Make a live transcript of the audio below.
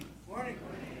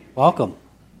Welcome.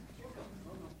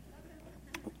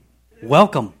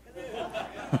 Welcome.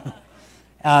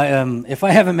 If I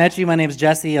haven't met you, my name is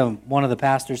Jesse. I'm one of the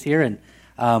pastors here, and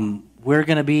we're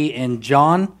going to be in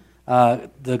John,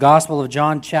 the Gospel of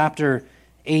John, chapter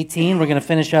 18. We're going to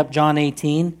finish up John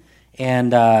 18.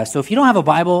 And so if you don't have a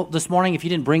Bible this morning, if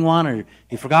you didn't bring one, or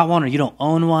you forgot one, or you don't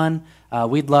own one,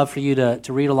 we'd love for you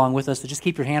to read along with us. So just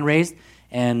keep your hand raised,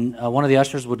 and one of the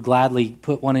ushers would gladly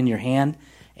put one in your hand.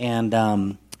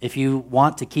 And if you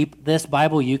want to keep this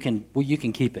Bible, you can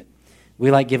keep it. We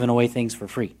like giving away things for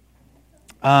free.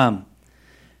 A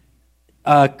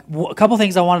couple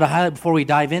things I wanted to highlight before we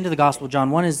dive into the Gospel of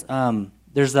John. One is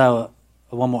there's one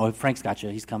more. Frank's got you.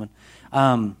 He's coming.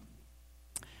 At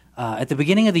the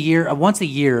beginning of the year, once a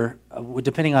year,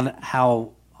 depending on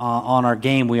how on our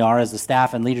game we are as a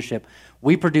staff and leadership,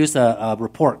 we produce a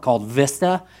report called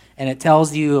Vista, and it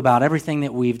tells you about everything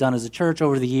that we've done as a church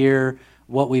over the year,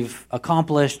 what we've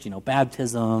accomplished,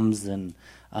 baptisms and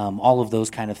all of those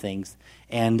kind of things.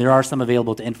 And there are some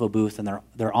available to Info Booth, and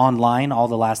they're online. All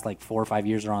the last 4 or 5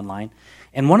 years are online.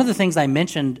 And one of the things I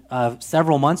mentioned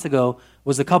several months ago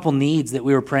was a couple needs that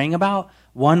we were praying about.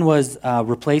 One was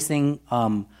replacing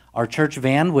our church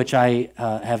van, which I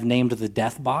have named the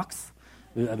Death Box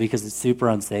because it's super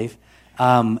unsafe.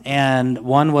 And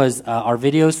one was our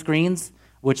video screens,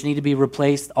 which need to be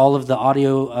replaced. All of the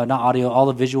all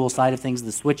the visual side of things,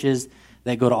 the switches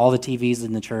that go to all the TVs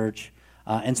in the church.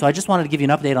 And so I just wanted to give you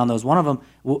an update on those. One of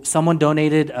them, someone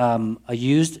donated a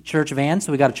used church van,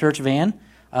 so we got a church van,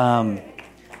 and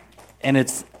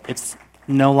it's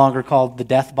no longer called the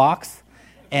Death Box,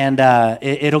 and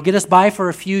it'll get us by for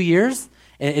a few years.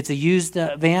 It's a used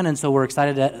van, and so we're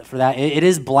excited for that. It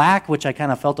is black, which I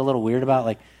kind of felt a little weird about,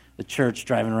 like the church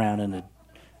driving around in a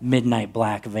midnight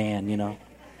black van,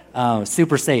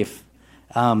 super safe.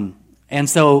 And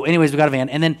so, anyways, we got a van,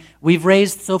 and then we've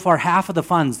raised so far half of the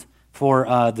funds for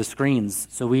the screens.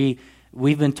 So we've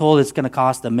been told it's going to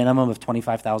cost a minimum of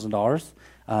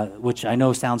 $25,000, which I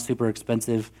know sounds super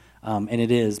expensive, and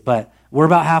it is, but we're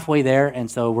about halfway there, and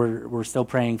so we're still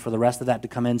praying for the rest of that to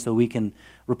come in so we can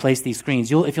replace these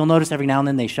screens. If you'll notice, every now and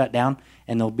then they shut down,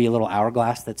 and there'll be a little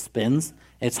hourglass that spins.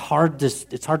 It's hard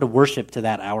to worship to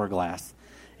that hourglass.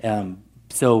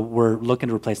 So we're looking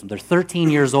to replace them. They're 13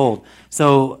 years old.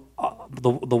 So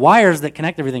the wires that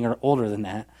connect everything are older than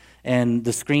that. And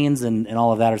the screens and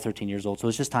all of that are 13 years old. So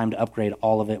it's just time to upgrade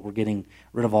all of it. We're getting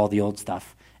rid of all the old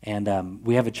stuff. And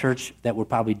we have a church that would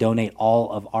probably donate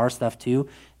all of our stuff to,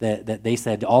 that they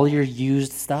said, all your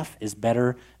used stuff is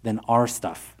better than our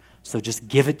stuff. So just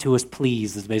give it to us,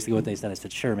 please, is basically what they said. I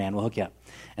said, sure, man, we'll hook you up.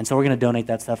 And so we're going to donate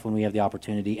that stuff when we have the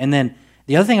opportunity. And then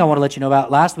the other thing I want to let you know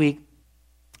about, last week,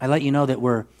 I let you know that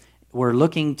we're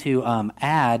looking to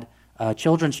add a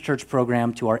children's church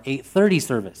program to our 8:30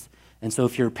 service. And so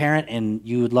if you're a parent and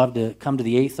you would love to come to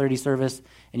the 8:30 service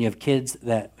and you have kids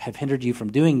that have hindered you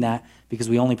from doing that because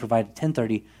we only provide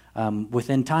 10:30,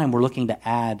 within time we're looking to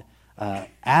add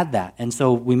that. And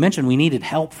so we mentioned we needed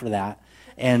help for that.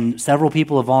 And several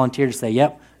people have volunteered to say,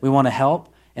 yep, we want to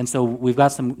help. And so we've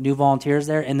got some new volunteers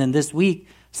there. And then this week,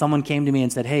 someone came to me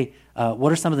and said, hey,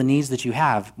 what are some of the needs that you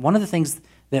have? One of the things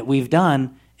that we've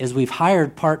done is we've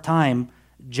hired part-time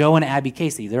Joe and Abby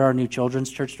Casey. They're our new children's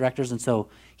church directors, and so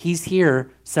he's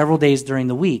here several days during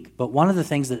the week. But one of the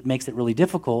things that makes it really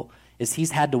difficult is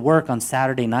he's had to work on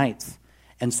Saturday nights.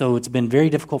 And so it's been very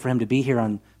difficult for him to be here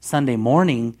on Sunday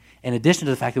morning. In addition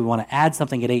to the fact that we want to add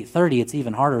something at 8:30, it's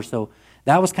even harder. So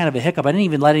that was kind of a hiccup. I didn't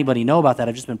even let anybody know about that.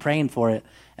 I've just been praying for it.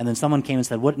 And then someone came and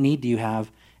said, what need do you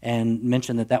have? And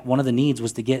mentioned that one of the needs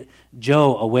was to get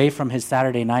Joe away from his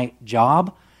Saturday night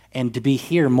job and to be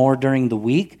here more during the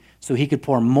week so he could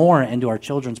pour more into our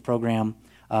children's program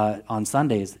on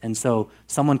Sundays. And so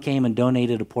someone came and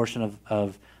donated a portion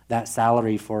of that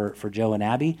salary for Joe and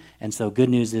Abby. And so good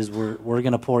news is we're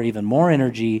going to pour even more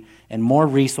energy and more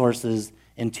resources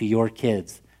into your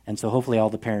kids. And so hopefully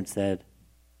all the parents said,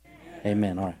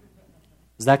 Amen. All right.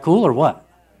 Is that cool or what?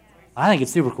 I think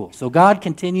it's super cool. So God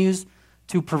continues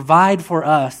to provide for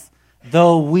us,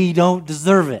 though we don't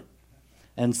deserve it.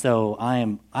 And so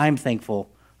I'm thankful,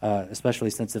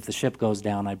 especially since if the ship goes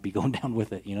down, I'd be going down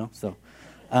with it, So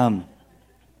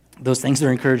those things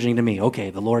are encouraging to me.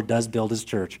 Okay, the Lord does build his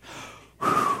church. Whew,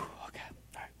 okay,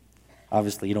 all right.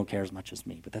 Obviously, you don't care as much as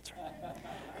me, but that's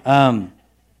right.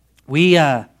 We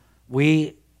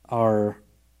are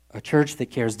a church that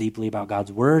cares deeply about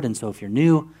God's word, and so if you're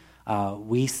new,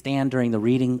 we stand during the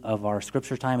reading of our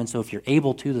scripture time, and so if you're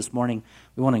able to this morning,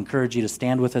 we want to encourage you to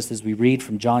stand with us as we read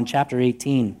from John chapter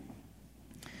 18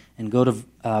 and go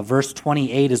to verse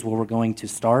 28 is where we're going to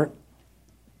start.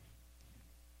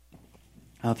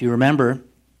 If you remember,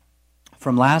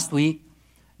 from last week,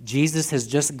 Jesus has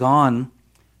just gone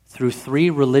through 3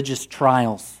 religious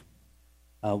trials,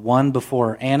 one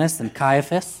before Annas and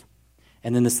Caiaphas,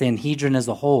 and then the Sanhedrin as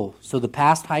a whole. So the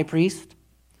past high priest,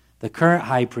 the current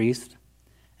high priest,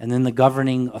 and then the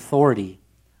governing authority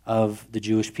of the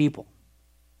Jewish people.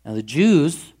 Now the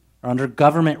Jews are under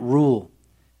government rule,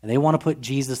 and they want to put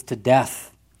Jesus to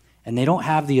death, and they don't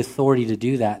have the authority to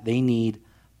do that. They need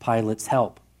Pilate's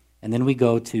help. And then we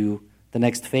go to the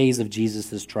next phase of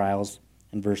Jesus' trials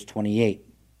in verse 28.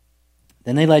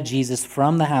 Then they led Jesus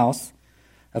from the house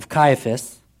of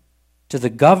Caiaphas to the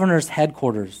governor's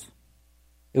headquarters.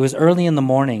 It was early in the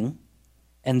morning,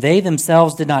 and they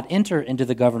themselves did not enter into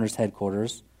the governor's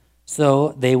headquarters,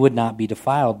 so they would not be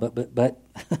defiled. But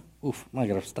oof, I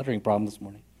got a stuttering problem this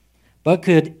morning. But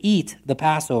could eat the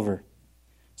Passover.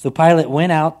 So Pilate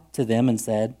went out to them and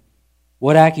said,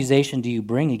 "What accusation do you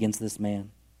bring against this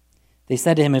man?" They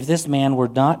said to him, "If this man were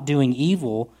not doing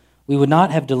evil, we would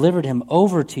not have delivered him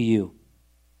over to you."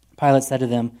 Pilate said to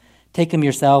them, "Take him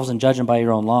yourselves and judge him by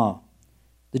your own law."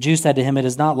 The Jews said to him, "It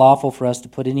is not lawful for us to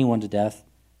put anyone to death."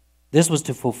 This was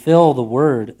to fulfill the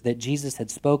word that Jesus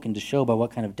had spoken to show by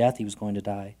what kind of death he was going to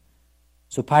die.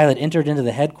 So Pilate entered into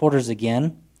the headquarters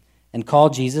again and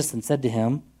called Jesus and said to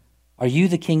him, "Are you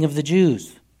the king of the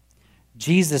Jews?"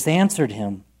 Jesus answered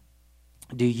him,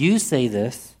 "Do you say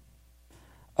this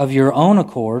of your own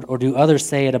accord, or do others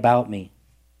say it about me?"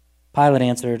 Pilate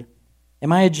answered,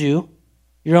 "Am I a Jew?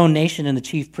 Your own nation and the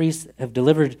chief priests have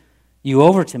delivered you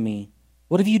over to me.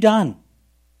 What have you done?"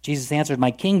 Jesus answered,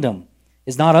 "My kingdom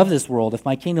is not of this world. If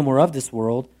my kingdom were of this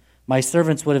world, my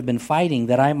servants would have been fighting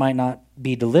that I might not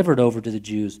be delivered over to the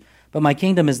Jews. But my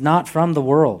kingdom is not from the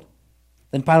world."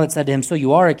 Then Pilate said to him, "So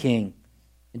you are a king?"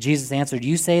 And Jesus answered,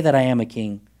 "You say that I am a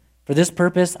king. For this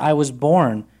purpose I was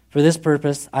born. For this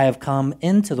purpose I have come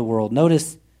into the world."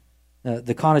 Notice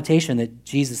the connotation that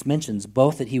Jesus mentions,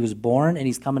 both that he was born and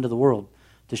he's come into the world,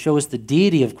 to show us the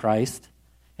deity of Christ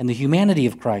and the humanity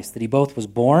of Christ, that he both was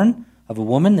born of a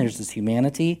woman, there's his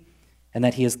humanity, and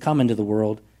that he has come into the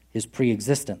world, his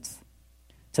pre-existence.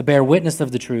 To bear witness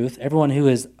of the truth, everyone who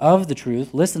is of the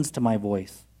truth listens to my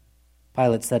voice.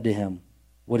 Pilate said to him,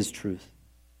 "What is truth?"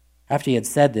 After he had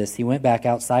said this, he went back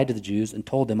outside to the Jews and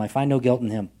told them, "I find no guilt in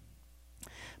him.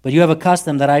 But you have a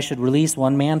custom that I should release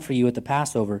one man for you at the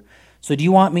Passover. So do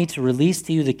you want me to release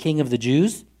to you the king of the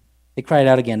Jews?" They cried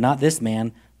out again, "Not this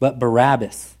man, but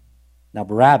Barabbas." Now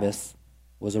Barabbas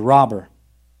was a robber.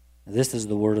 This is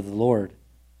the word of the Lord.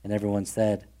 And everyone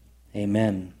said,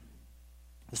 Amen.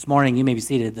 This morning, you may be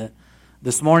seated.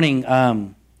 This morning,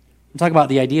 I'm talking about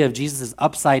the idea of Jesus'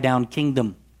 upside-down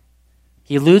kingdom.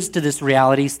 He alludes to this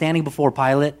reality, standing before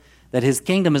Pilate, that his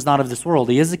kingdom is not of this world.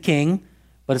 He is a king,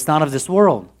 but it's not of this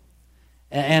world.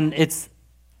 And it's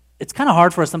kind of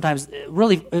hard for us sometimes.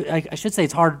 Really, I should say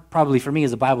it's hard probably for me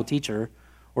as a Bible teacher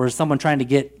or as someone trying to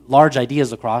get large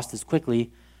ideas across as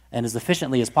quickly and as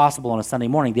efficiently as possible on a Sunday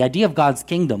morning. The idea of God's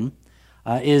kingdom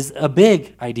is a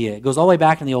big idea. It goes all the way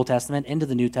back in the Old Testament into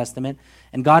the New Testament,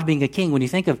 and God being a king. When you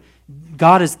think of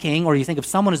God as king, or you think of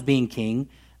someone as being king,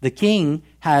 the king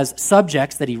has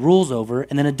subjects that he rules over,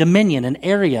 and then a dominion, an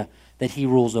area that he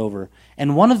rules over.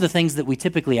 And one of the things that we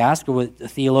typically ask, or what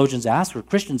theologians ask, or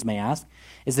Christians may ask,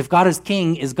 is if God is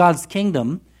king, is God's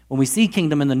kingdom, when we see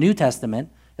kingdom in the New Testament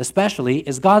especially,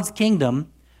 is God's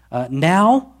kingdom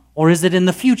now, or is it in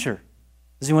the future?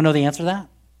 Does anyone know the answer to that?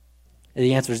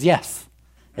 The answer is yes.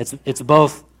 It's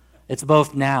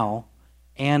both now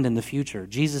and in the future.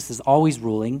 Jesus is always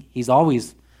ruling. He's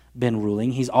always been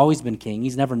ruling. He's always been king.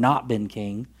 He's never not been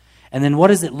king. And then what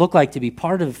does it look like to be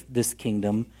part of this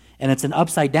kingdom? And it's an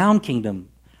upside-down kingdom.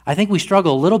 I think we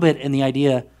struggle a little bit in the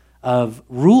idea of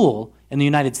rule in the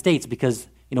United States because,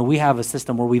 we have a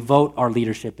system where we vote our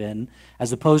leadership in,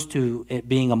 as opposed to it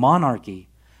being a monarchy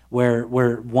where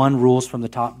one rules from the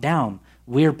top down.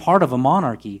 We're part of a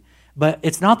monarchy. But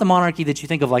it's not the monarchy that you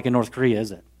think of like in North Korea,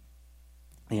 is it?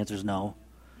 The answer is no.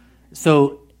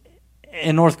 So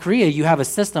in North Korea, you have a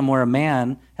system where a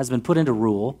man has been put into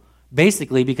rule,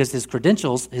 basically because his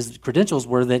credentials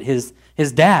were that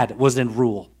his dad was in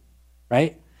rule,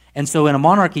 right? And so in a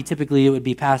monarchy, typically it would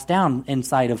be passed down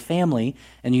inside of family,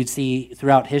 and you'd see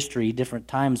throughout history different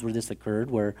times where this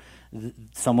occurred, where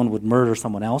someone would murder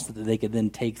someone else so that they could then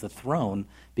take the throne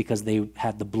because they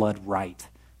had the blood right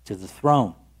to the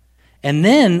throne. And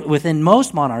then within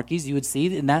most monarchies, you would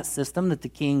see in that system that the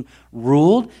king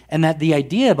ruled, and that the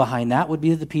idea behind that would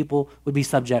be that the people would be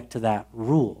subject to that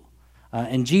rule.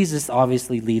 And Jesus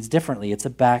obviously leads differently. It's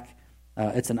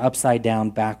an upside down,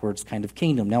 backwards kind of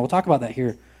kingdom. Now we'll talk about that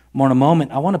here more in a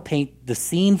moment. I want to paint the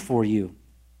scene for you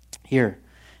here.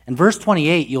 In verse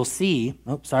 28, you'll see.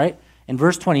 In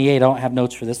verse 28, I don't have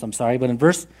notes for this, I'm sorry, but in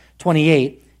verse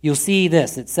 28, you'll see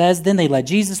this. It says, "Then they led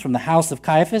Jesus from the house of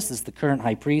Caiaphas," as the current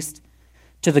high priest,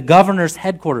 "to the governor's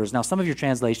headquarters." Now, some of your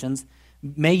translations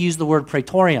may use the word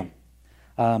praetorium.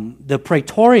 The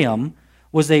praetorium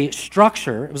was a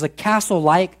structure, it was a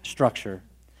castle-like structure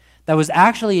that was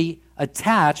actually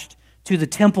attached to the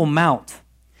Temple Mount,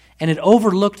 and it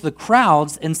overlooked the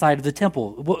crowds inside of the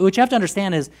temple. What you have to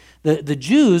understand is the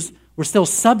Jews were still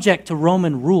subject to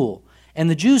Roman rule, and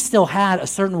the Jews still had a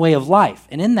certain way of life,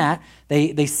 and in that,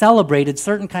 they celebrated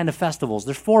certain kind of festivals.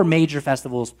 There's 4 major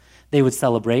festivals they would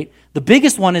celebrate. The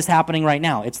biggest one is happening right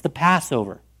now. It's the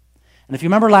Passover. And if you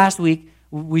remember last week,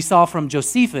 we saw from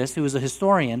Josephus, who was a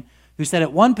historian, who said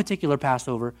at one particular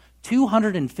Passover,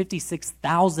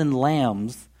 256,000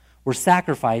 lambs were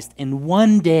sacrificed in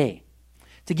one day.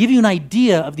 To give you an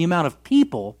idea of the amount of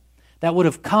people that would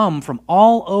have come from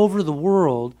all over the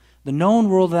world, the known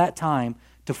world at that time,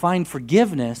 to find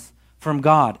forgiveness from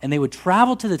God. And they would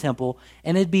travel to the temple,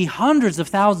 and it'd be hundreds of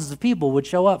thousands of people would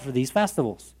show up for these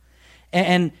festivals.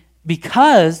 And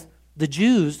because the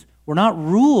Jews were not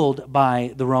ruled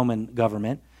by the Roman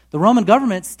government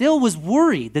still was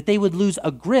worried that they would lose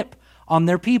a grip on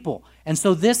their people. And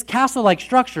so this castle-like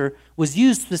structure was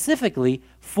used specifically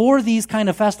for these kind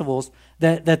of festivals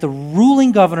that the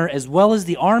ruling governor as well as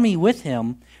the army with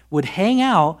him would hang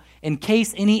out in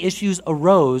case any issues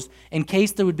arose, in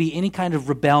case there would be any kind of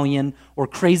rebellion or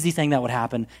crazy thing that would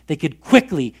happen. They could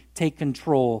quickly take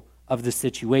control of the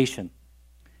situation.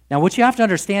 Now, what you have to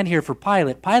understand here for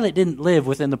Pilate didn't live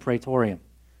within the praetorium.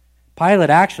 Pilate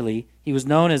actually, he was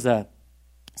known as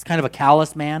kind of a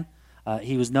callous man.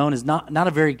 He was known as not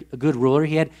a very good ruler.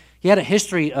 He had a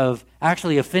history of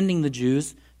actually offending the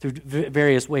Jews through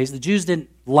various ways. The Jews didn't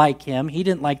like him. He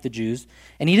didn't like the Jews.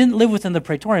 And he didn't live within the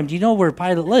praetorium. Do you know where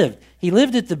Pilate lived? He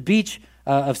lived at the beach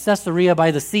of Caesarea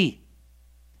by the sea.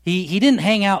 He didn't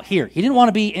hang out here. He didn't want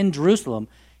to be in Jerusalem.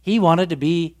 He wanted to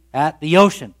be at the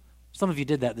ocean. Some of you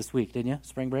did that this week, didn't you?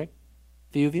 Spring break?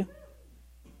 A few of you?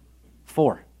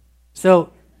 4.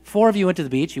 So 4 of you went to the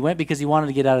beach. You went because you wanted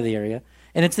to get out of the area.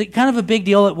 And it's kind of a big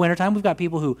deal at wintertime. We've got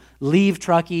people who leave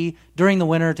Truckee during the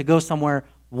winter to go somewhere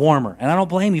warmer. And I don't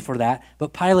blame you for that,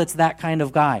 but Pilate's that kind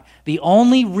of guy. The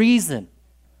only reason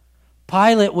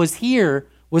Pilate was here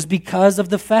was because of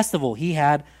the festival. He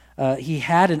had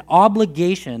an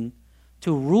obligation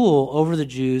to rule over the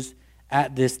Jews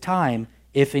at this time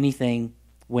if anything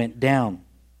went down.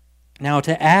 Now,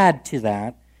 to add to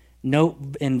that,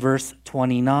 note in verse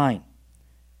 29,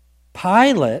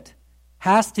 Pilate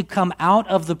has to come out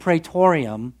of the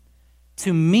praetorium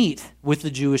to meet with the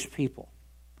Jewish people.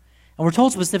 And we're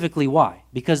told specifically why.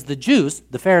 Because the Jews,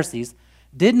 the Pharisees,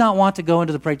 did not want to go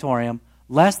into the praetorium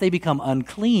lest they become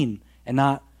unclean and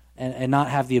not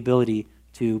have the ability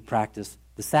to practice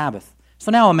the Sabbath.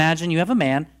 So now imagine you have a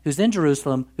man who's in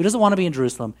Jerusalem, who doesn't want to be in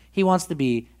Jerusalem. He wants to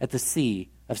be at the Sea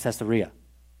of Caesarea.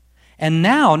 And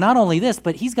now, not only this,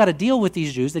 but he's got to deal with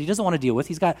these Jews that he doesn't want to deal with.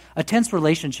 He's got a tense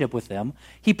relationship with them.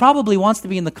 He probably wants to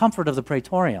be in the comfort of the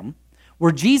praetorium,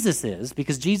 where Jesus is,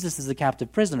 because Jesus is a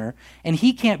captive prisoner, and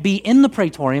he can't be in the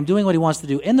praetorium doing what he wants to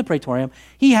do in the praetorium.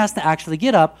 He has to actually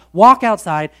get up, walk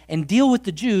outside, and deal with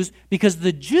the Jews, because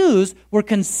the Jews were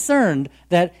concerned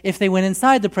that if they went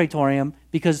inside the praetorium,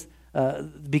 because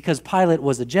Pilate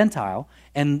was a Gentile,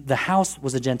 and the house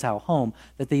was a Gentile home,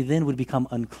 that they then would become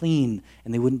unclean,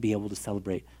 and they wouldn't be able to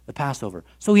celebrate the Passover.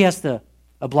 So he has to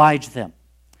oblige them.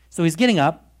 So he's getting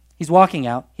up, he's walking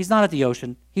out, he's not at the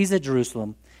ocean, he's at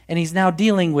Jerusalem, and he's now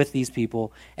dealing with these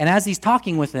people. And as he's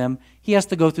talking with them, he has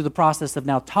to go through the process of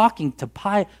now talking to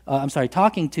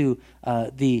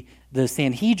the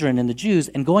Sanhedrin and the Jews,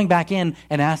 and going back in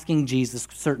and asking Jesus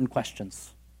certain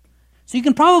questions. So you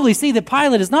can probably see that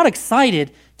Pilate is not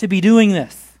excited to be doing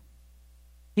this.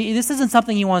 This isn't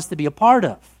something he wants to be a part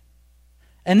of.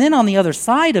 And then on the other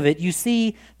side of it, you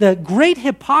see the great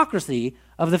hypocrisy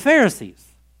of the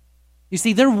Pharisees. You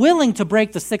see, they're willing to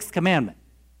break the 6th commandment.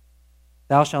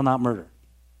 Thou shalt not murder.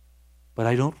 But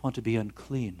I don't want to be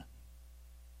unclean,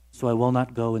 so I will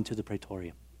not go into the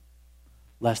praetorium,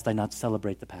 lest I not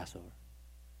celebrate the Passover.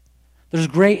 There's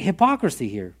great hypocrisy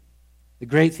here. The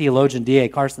great theologian D.A.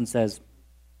 Carson says,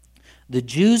 the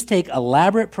Jews take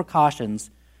elaborate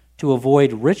precautions to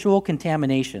avoid ritual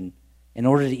contamination in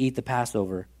order to eat the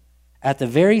Passover. At the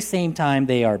very same time,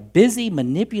 they are busy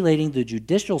manipulating the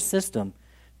judicial system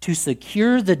to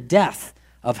secure the death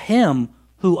of him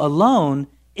who alone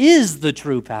is the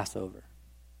true Passover.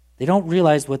 They don't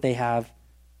realize what they have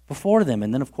before them.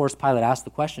 And then, of course, Pilate asked the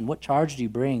question, what charge do you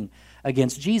bring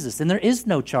against Jesus? And there is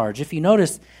no charge. If you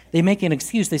notice, they make an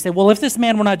excuse. They say, well, if this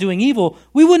man were not doing evil,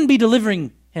 we wouldn't be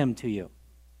delivering him to you.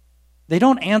 They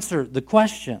don't answer the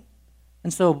question.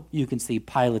 And so you can see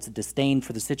Pilate's disdain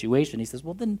for the situation. He says,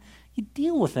 well, then you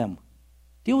deal with him.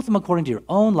 Deal with him according to your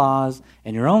own laws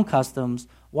and your own customs.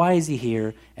 Why is he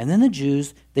here? And then the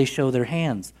Jews, they show their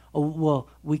hands. Oh, well,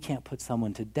 we can't put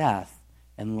someone to death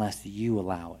unless you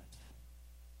allow it,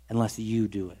 unless you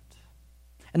do it.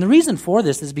 And the reason for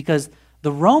this is because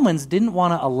the Romans didn't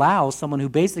want to allow someone who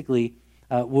basically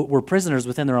were prisoners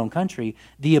within their own country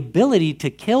the ability to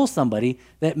kill somebody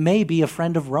that may be a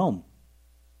friend of Rome.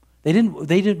 They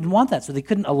didn't want that, so they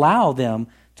couldn't allow them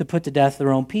to put to death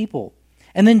their own people.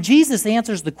 And then Jesus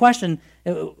answers the question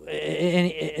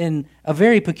in a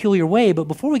very peculiar way. But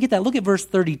before we get that, look at verse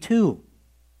 32.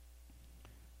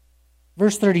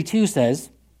 Verse 32 says,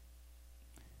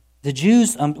 the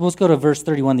Jews, let's go to verse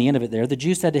 31, the end of it there. The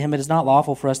Jews said to him, it is not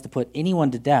lawful for us to put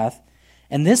anyone to death.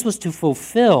 And this was to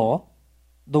fulfill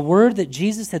the word that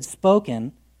Jesus had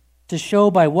spoken to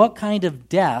show by what kind of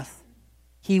death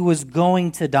he was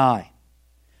going to die.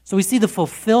 So we see the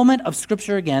fulfillment of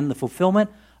Scripture again, the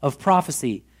fulfillment of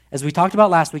prophecy. As we talked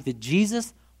about last week, that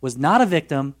Jesus was not a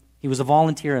victim, he was a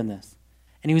volunteer in this.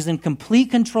 And he was in complete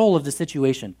control of the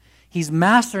situation. He's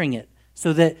mastering it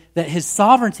so that his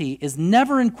sovereignty is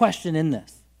never in question in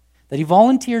this. That he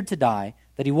volunteered to die,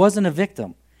 that he wasn't a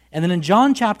victim. And then in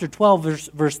John chapter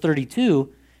 12, verse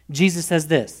 32, Jesus says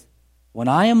this, when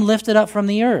I am lifted up from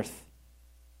the earth,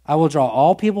 I will draw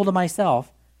all people to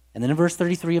myself. And then in verse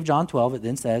 33 of John 12, it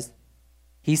then says,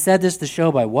 he said this to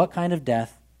show by what kind of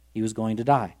death he was going to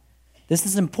die. This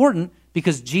is important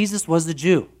because Jesus was a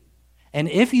Jew. And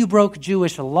if you broke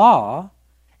Jewish law,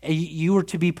 you were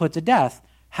to be put to death.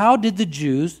 How did the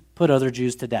Jews put other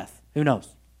Jews to death? Who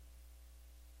knows?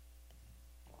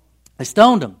 They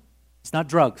stoned them. It's not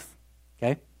drugs,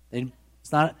 okay?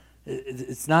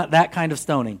 It's not that kind of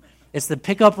stoning. It's to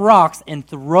pick up rocks and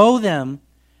throw them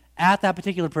at that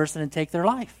particular person and take their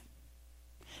life.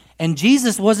 And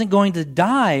Jesus wasn't going to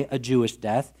die a Jewish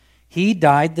death. He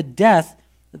died the death,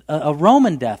 a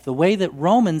Roman death, the way that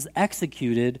Romans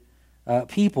executed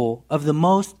people of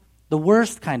the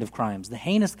worst kind of crimes, the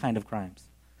heinous kind of crimes.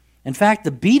 In fact,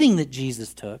 the beating that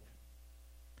Jesus took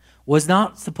was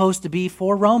not supposed to be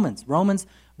for Romans.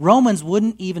 Romans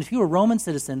wouldn't even, if you were a Roman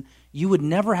citizen, you would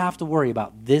never have to worry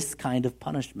about this kind of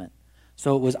punishment.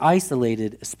 So it was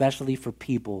isolated, especially for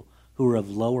people who were of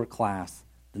lower class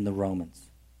than the Romans.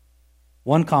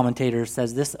 One commentator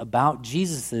says this about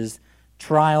Jesus'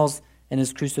 trials and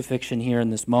his crucifixion here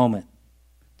in this moment.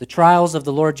 The trials of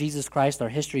the Lord Jesus Christ are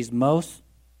history's most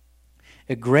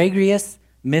egregious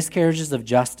miscarriages of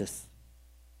justice.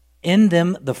 In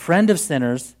them, the friend of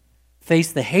sinners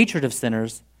faced the hatred of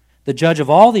sinners. The judge of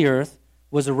all the earth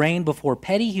was arraigned before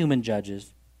petty human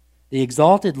judges. The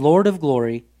exalted Lord of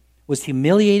glory was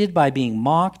humiliated by being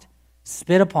mocked,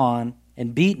 spit upon,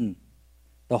 and beaten.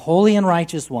 The holy and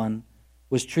righteous one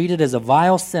was treated as a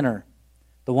vile sinner.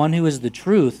 The one who is the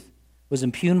truth was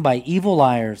impugned by evil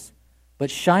liars. But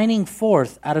shining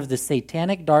forth out of the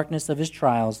satanic darkness of his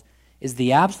trials is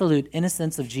the absolute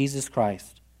innocence of Jesus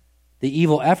Christ. The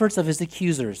evil efforts of his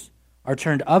accusers are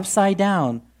turned upside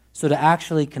down so to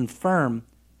actually confirm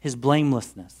his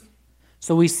blamelessness.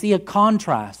 So we see a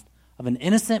contrast of an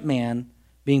innocent man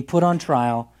being put on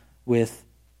trial with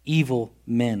evil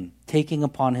men, taking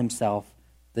upon himself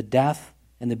the death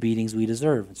and the beatings we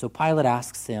deserve. And so Pilate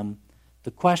asks him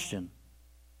the question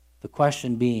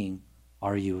being,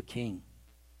 are you a king?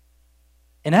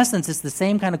 In essence, it's the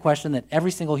same kind of question that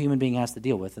every single human being has to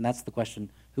deal with, and that's the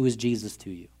question, who is Jesus to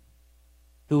you?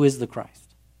 Who is the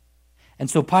Christ? And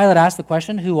so Pilate asked the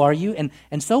question, who are you? And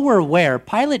so we're aware,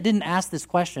 Pilate didn't ask this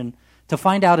question to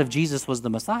find out if Jesus was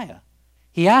the Messiah.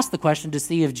 He asked the question to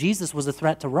see if Jesus was a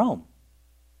threat to Rome.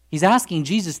 He's asking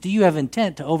Jesus, do you have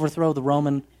intent to overthrow the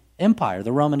Roman Empire,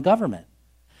 the Roman government?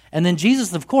 And then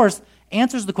Jesus, of course,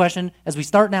 answers the question as we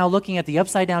start now looking at the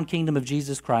upside-down kingdom of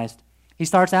Jesus Christ. He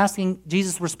starts asking,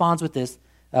 Jesus responds with this,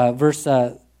 verse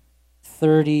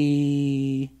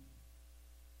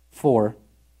 34.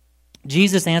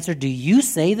 Jesus answered, do you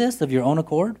say this of your own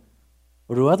accord,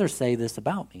 or do others say this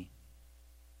about me?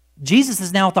 Jesus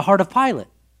is now at the heart of Pilate.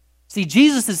 See,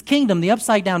 Jesus' kingdom, the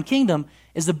upside-down kingdom,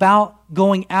 is about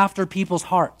going after people's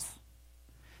hearts.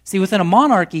 See, within a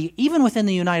monarchy, even within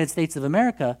the United States of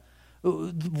America,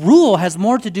 rule has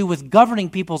more to do with governing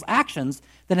people's actions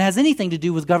than it has anything to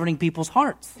do with governing people's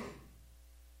hearts.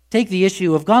 Take the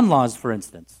issue of gun laws, for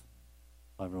instance.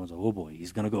 Everyone's like, oh boy,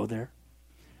 he's going to go there.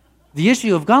 The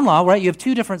issue of gun law, right, you have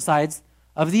two different sides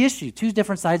of the issue, two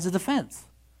different sides of the fence.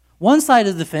 One side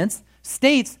of the fence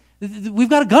states we've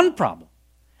got a gun problem.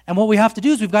 And what we have to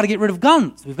do is we've got to get rid of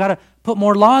guns. We've got to put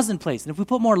more laws in place. And if we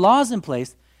put more laws in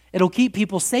place, It'll keep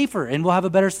people safer, and we'll have a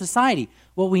better society.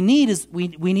 What we need is we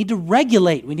need to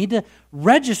regulate. We need to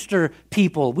register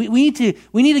people. We need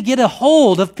to get a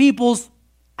hold of people's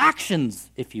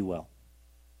actions, if you will.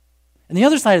 And the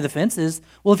other side of the fence is,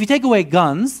 well, if you take away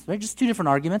guns, right, just two different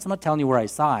arguments. I'm not telling you where I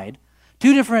side.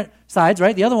 Two different sides,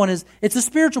 right? The other one is it's a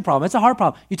spiritual problem. It's a heart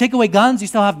problem. You take away guns, you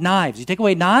still have knives. You take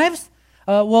away knives,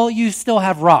 well, you still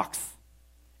have rocks.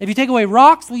 If you take away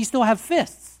rocks, well, you still have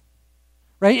fists,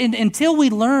 right? And until we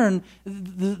learn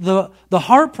the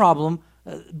heart problem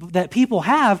that people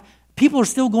have, people are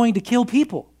still going to kill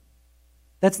people.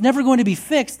 That's never going to be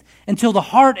fixed until the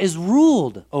heart is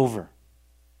ruled over.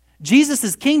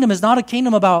 Jesus' kingdom is not a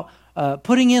kingdom about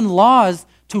putting in laws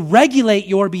to regulate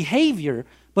your behavior,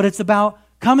 but it's about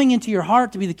coming into your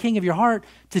heart to be the king of your heart,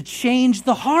 to change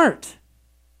the heart.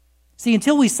 See,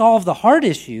 until we solve the heart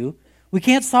issue, we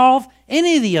can't solve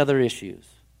any of the other issues.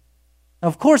 Now,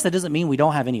 of course, that doesn't mean we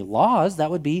don't have any laws. That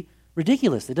would be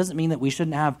ridiculous. It doesn't mean that we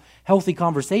shouldn't have healthy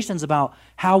conversations about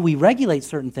how we regulate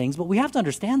certain things, but we have to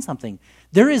understand something.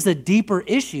 There is a deeper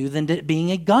issue than it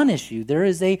being a gun issue. There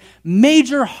is a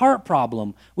major heart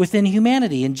problem within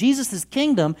humanity, and Jesus'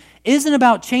 kingdom isn't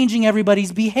about changing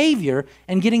everybody's behavior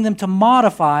and getting them to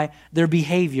modify their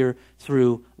behavior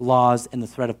through laws and the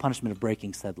threat of punishment of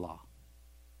breaking said law.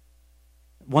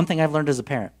 One thing I've learned as a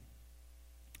parent,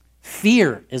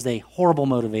 fear is a horrible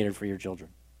motivator for your children.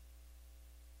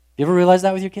 You ever realize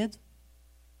that with your kids?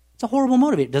 It's a horrible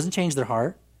motivator. It doesn't change their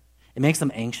heart. It makes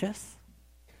them anxious.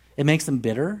 It makes them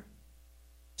bitter.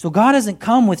 So God hasn't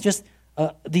come with just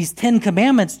these 10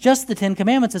 commandments, just the 10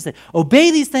 commandments, and said, obey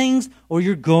these things or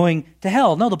you're going to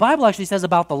hell. No, the Bible actually says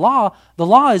about the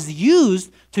law is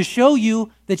used to show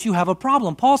you that you have a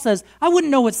problem. Paul says, I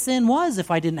wouldn't know what sin was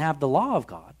if I didn't have the law of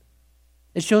God.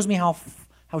 It shows me how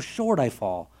short I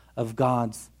fall of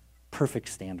God's perfect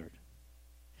standard.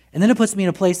 And then it puts me in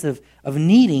a place of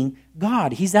needing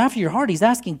God. He's after your heart. He's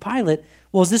asking Pilate,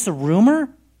 well, is this a rumor?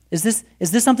 Is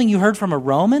this something you heard from a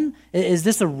Roman? Is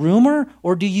this a rumor?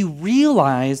 Or do you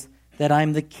realize that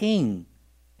I'm the king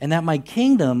and that my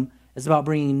kingdom is about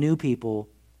bringing new people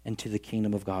into the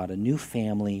kingdom of God, a new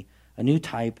family, a new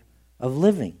type of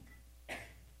living?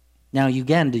 Now,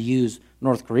 again, to use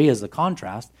North Korea as a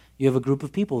contrast, you have a group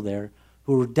of people there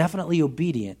who are definitely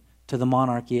obedient to the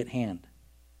monarchy at hand.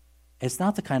 It's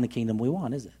not the kind of kingdom we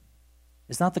want, is it?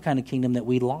 It's not the kind of kingdom that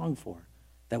we long for,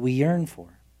 that we yearn for.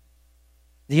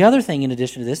 The other thing in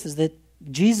addition to this is that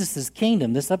Jesus'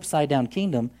 kingdom, this upside-down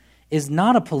kingdom, is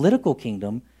not a political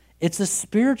kingdom, it's a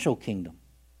spiritual kingdom.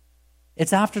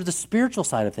 It's after the spiritual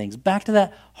side of things, back to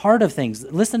that heart of things.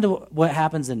 Listen to what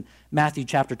happens in Matthew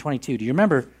chapter 22. Do you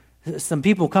remember some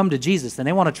people come to Jesus and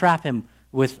they want to trap him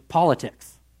with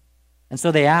politics? And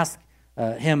so they ask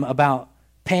him about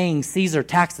paying Caesar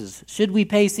taxes. Should we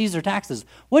pay Caesar taxes?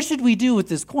 What should we do with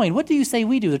this coin? What do you say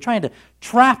we do? They're trying to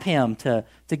trap him to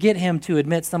get him to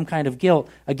admit some kind of guilt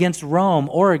against Rome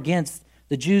or against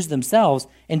the Jews themselves.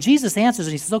 And Jesus answers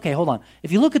and he says, okay, hold on.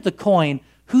 If you look at the coin,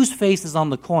 whose face is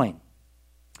on the coin?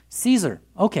 Caesar.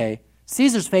 Okay,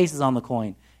 Caesar's face is on the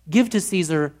coin. Give to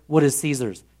Caesar what is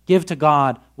Caesar's. Give to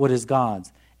God what is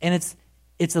God's. And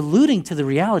it's alluding to the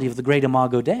reality of the great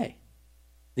Imago Dei,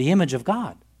 the image of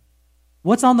God.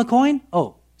 What's on the coin?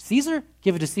 Oh, Caesar?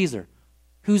 Give it to Caesar.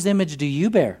 Whose image do you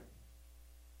bear?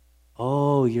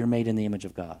 Oh, you're made in the image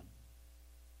of God.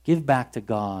 Give back to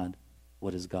God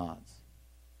what is God's.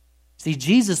 See,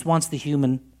 Jesus wants the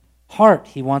human heart.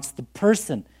 He wants the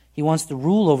person. He wants to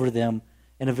rule over them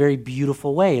in a very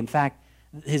beautiful way. In fact,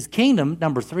 his kingdom,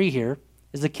 number 3 here,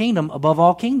 is a kingdom above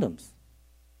all kingdoms.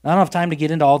 Now, I don't have time to get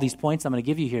into all these points I'm going to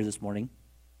give you here this morning.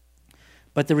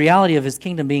 But the reality of his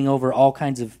kingdom being over all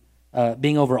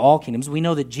kingdoms, we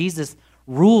know that Jesus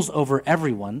rules over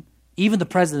everyone, even the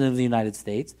President of the United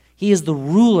States. He is the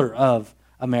ruler of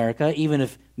America, even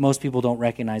if most people don't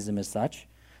recognize him as such.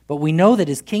 But we know that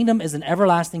his kingdom is an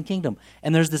everlasting kingdom.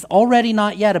 And there's this already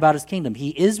not yet about his kingdom. He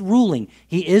is ruling.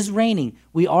 He is reigning.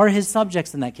 We are his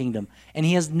subjects in that kingdom. And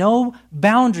he has no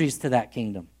boundaries to that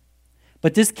kingdom.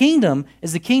 But this kingdom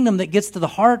is a kingdom that gets to the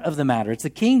heart of the matter. It's a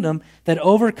kingdom that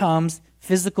overcomes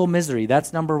physical misery.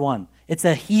 That's number 1. It's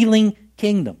a healing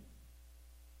kingdom.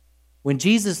 When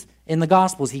Jesus, in the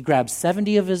Gospels, he grabs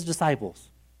 70 of his disciples,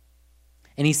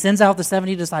 and he sends out the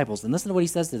 70 disciples, and listen to what he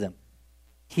says to them.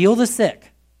 Heal the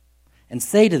sick, and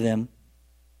say to them,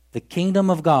 the kingdom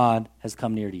of God has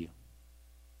come near to you.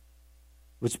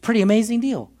 It's a pretty amazing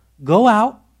deal. Go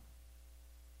out,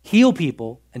 heal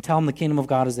people, and tell them the kingdom of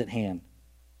God is at hand.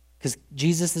 Because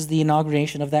Jesus is the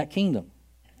inauguration of that kingdom.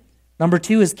 Number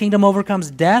 2, his kingdom overcomes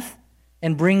death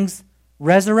and brings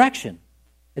resurrection.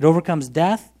 It overcomes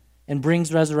death and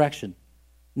brings resurrection.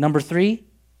 Number 3,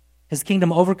 his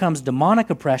kingdom overcomes demonic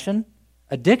oppression,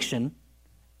 addiction,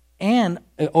 and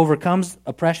overcomes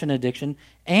oppression, addiction,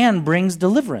 and brings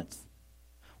deliverance.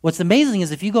 What's amazing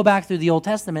is if you go back through the Old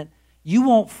Testament, you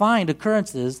won't find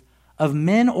occurrences of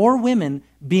men or women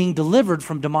being delivered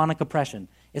from demonic oppression.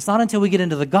 It's not until we get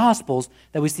into the Gospels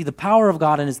that we see the power of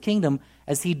God in his kingdom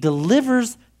as he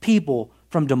delivers people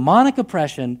from demonic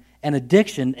oppression and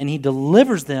addiction, and he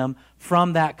delivers them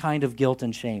from that kind of guilt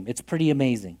and shame. It's pretty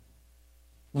amazing.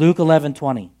 Luke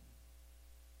 11:20.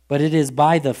 But it is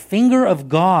by the finger of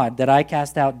God that I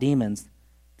cast out demons,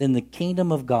 then the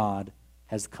kingdom of God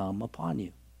has come upon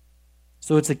you.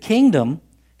 So it's a kingdom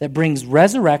that brings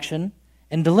resurrection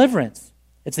and deliverance.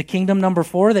 It's a kingdom, number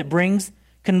 4, that brings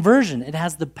conversion. It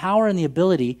has the power and the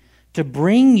ability to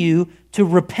bring you to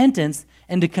repentance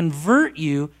and to convert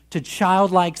you to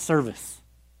childlike service.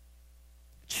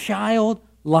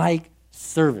 Childlike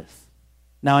service.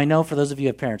 Now, I know for those of you who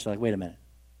have parents, you're like, wait a minute.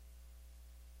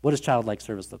 What does childlike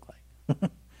service look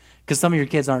like? Because some of your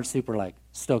kids aren't super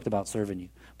stoked about serving you.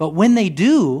 But when they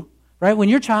do, right, when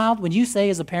you say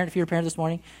as a parent, if you're a parent this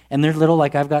morning, and they're little,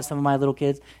 like I've got some of my little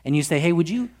kids, and you say, hey, would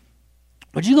you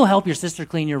go help your sister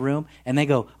clean your room? And they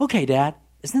go, okay, Dad.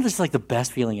 Isn't this the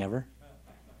best feeling ever?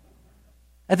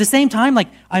 At the same time,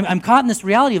 I'm caught in this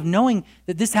reality of knowing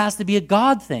that this has to be a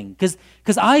God thing. Because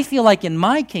I feel like in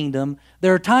my kingdom,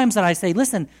 there are times that I say,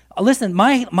 listen,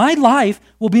 my life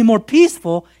will be more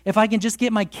peaceful if I can just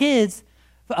get my kids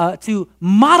to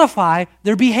modify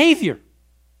their behavior.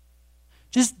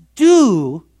 Just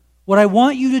do what I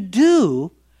want you to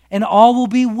do, and all will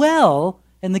be well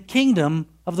in the kingdom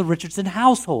of the Richardson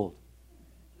household.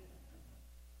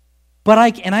 But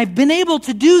I've been able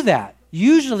to do that,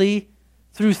 usually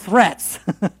through threats.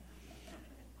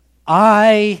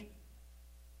 I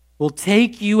will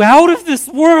take you out of this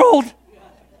world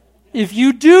if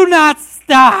you do not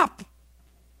stop.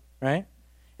 Right?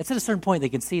 It's at a certain point they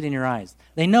can see it in your eyes.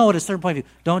 They know at a certain point,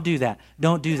 don't do that,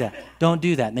 don't do that, don't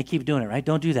do that. And they keep doing it, right?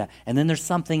 Don't do that. And then there's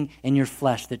something in your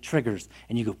flesh that triggers,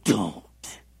 and you go,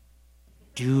 don't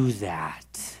do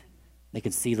that. They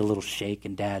can see the little shake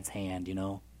in Dad's hand,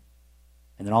 And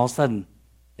then all of a sudden,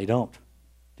 they don't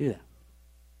do that.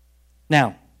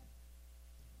 Now,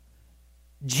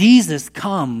 Jesus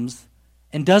comes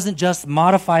and doesn't just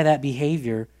modify that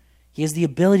behavior. He has the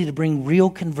ability to bring real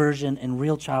conversion and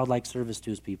real childlike service to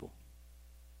his people.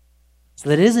 So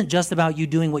that it isn't just about you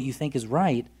doing what you think is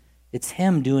right. It's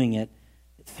him doing it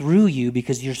through you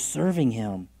because you're serving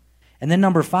him. And then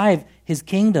number 5, his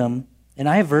kingdom. And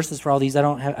I have verses for all these.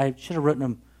 I should have written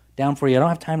them down for you. I don't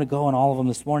have time to go on all of them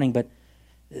this morning, but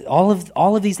all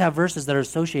of these have verses that are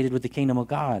associated with the kingdom of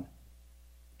God.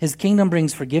 His kingdom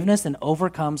brings forgiveness and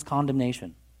overcomes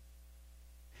condemnation.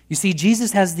 You see,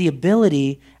 Jesus has the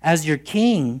ability as your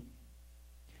king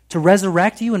to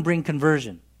resurrect you and bring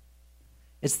conversion.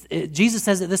 Jesus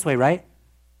says it this way, right?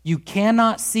 You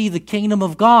cannot see the kingdom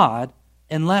of God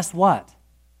unless what?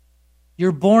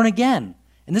 You're born again.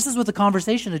 And this is with the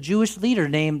conversation, a Jewish leader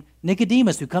named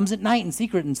Nicodemus who comes at night in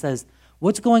secret and says,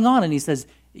 what's going on? And he says,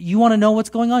 you want to know what's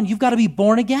going on? You've got to be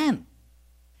born again.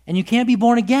 And you can't be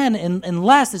born again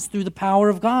unless it's through the power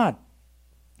of God.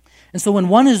 And so when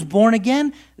one is born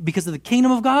again, because of the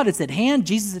kingdom of God, it's at hand.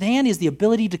 Jesus is at hand. He has the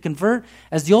ability to convert,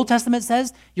 as the Old Testament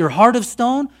says, your heart of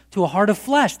stone to a heart of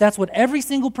flesh. That's what every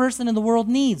single person in the world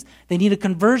needs. They need a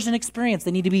conversion experience.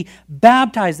 They need to be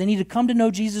baptized. They need to come to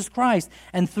know Jesus Christ.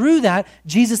 And through that,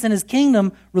 Jesus and his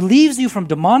kingdom relieves you from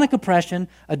demonic oppression,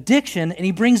 addiction, and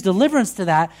he brings deliverance to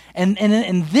that. And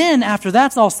then after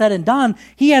that's all said and done,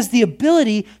 he has the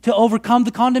ability to overcome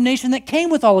the condemnation that came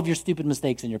with all of your stupid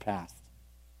mistakes in your past.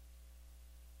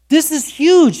 This is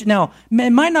huge. Now, it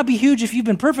might not be huge if you've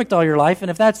been perfect all your life,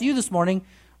 and if that's you this morning,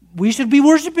 we should be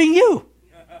worshiping you.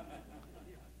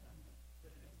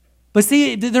 But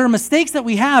see, there are mistakes that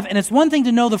we have, and it's one thing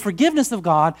to know the forgiveness of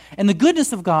God and the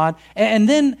goodness of God, and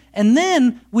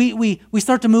then we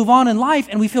start to move on in life,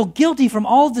 and we feel guilty from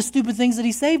all of the stupid things that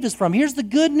he saved us from. Here's the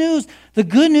good news. The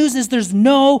good news is there's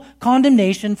no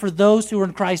condemnation for those who are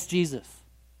in Christ Jesus.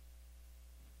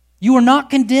 You are not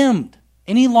condemned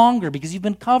any longer because you've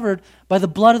been covered by the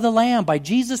blood of the Lamb, by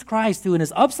Jesus Christ, who in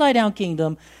his upside-down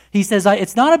kingdom, he says,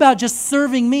 it's not about just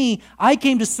serving me. I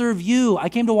came to serve you. I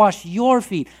came to wash your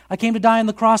feet. I came to die on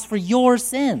the cross for your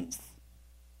sins.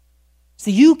 So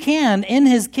you can, in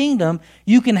his kingdom,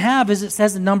 you can have, as it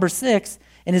says in number 6,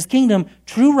 in his kingdom,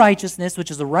 true righteousness,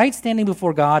 which is a right standing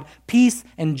before God, peace,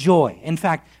 and joy. In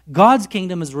fact, God's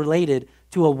kingdom is related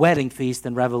to a wedding feast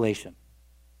in Revelation.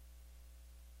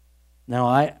 Now,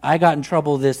 I got in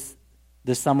trouble this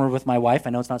summer with my wife. I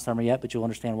know it's not summer yet, but you'll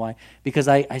understand why. Because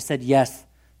I said yes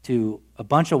to a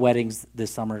bunch of weddings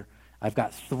this summer. I've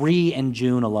got 3 in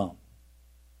June alone.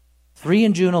 3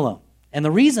 in June alone. And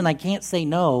the reason I can't say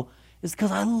no is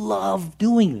because I love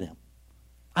doing them.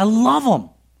 I love them.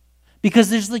 Because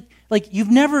there's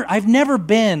I've never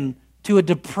been to a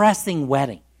depressing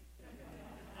wedding.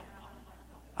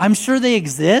 I'm sure they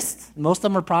exist. Most of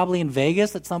them are probably in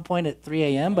Vegas at some point at 3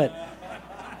 a.m., but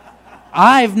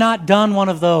I've not done one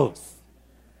of those.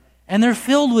 And they're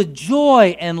filled with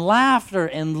joy and laughter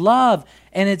and love.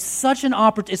 And it's such an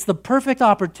it's the perfect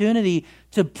opportunity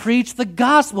to preach the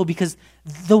gospel, because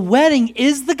the wedding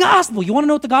is the gospel. You want to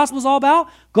know what the gospel is all about?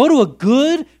 Go to a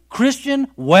good Christian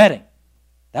wedding.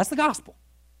 That's the gospel.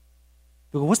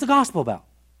 What's the gospel about?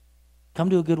 Come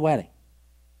to a good wedding.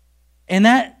 And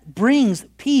that brings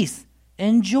peace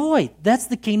and joy. That's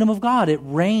the kingdom of God. It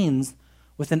reigns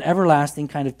with an everlasting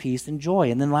kind of peace and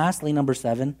joy. And then lastly, number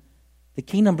 7, the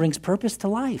kingdom brings purpose to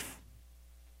life.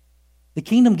 The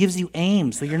kingdom gives you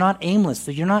aim, so you're not aimless,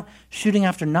 so you're not shooting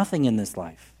after nothing in this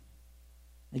life.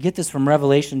 I get this from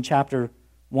Revelation chapter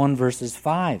 1, verses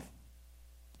 5. It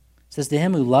says, to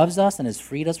him who loves us and has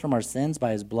freed us from our sins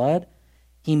by his blood,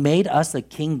 he made us a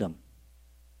kingdom.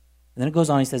 And then it goes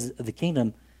on, he says, the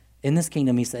kingdom, in this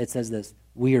kingdom, it says this,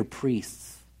 we are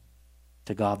priests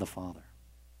to God the Father.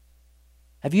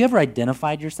 Have you ever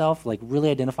identified yourself,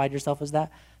 really identified yourself as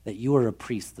that you are a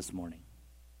priest this morning?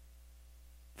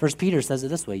 1 Peter says it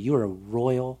this way, you are a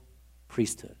royal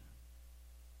priesthood.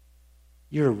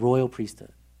 You're a royal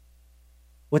priesthood.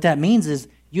 What that means is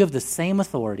you have the same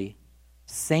authority,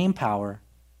 same power,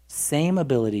 same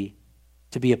ability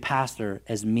to be a pastor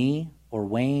as me or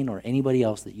Wayne or anybody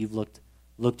else that you've looked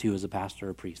to as a pastor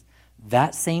or priest.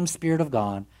 That same Spirit of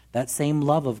God, that same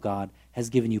love of God has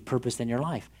given you purpose in your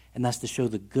life. And that's to show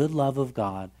the good love of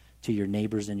God to your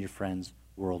neighbors and your friends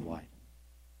worldwide.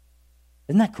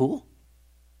 Isn't that cool?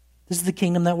 This is the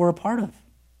kingdom that we're a part of.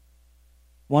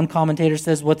 One commentator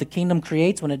says, what the kingdom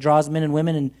creates when it draws men and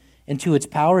women into its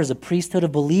power is a priesthood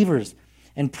of believers.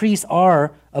 And priests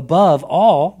are, above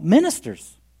all,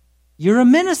 ministers. You're a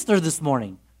minister this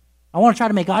morning. I want to try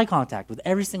to make eye contact with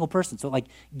every single person so it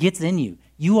gets in you.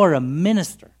 You are a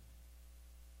minister.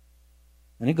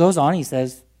 And it goes on, he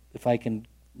says, if I can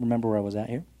remember where I was at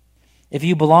here. If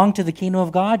you belong to the kingdom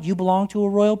of God, you belong to a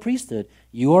royal priesthood.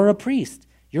 You are a priest.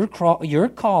 Your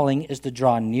calling is to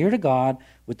draw near to God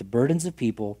with the burdens of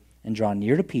people and draw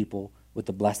near to people with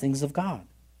the blessings of God.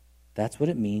 That's what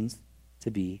it means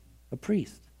to be a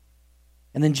priest.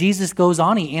 And then Jesus goes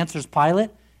on, he answers Pilate.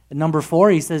 At number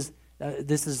 4, he says,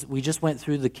 we just went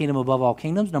through the kingdom above all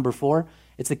kingdoms. Number 4,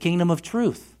 it's a kingdom of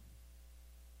truth.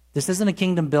 This isn't a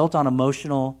kingdom built on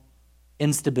emotional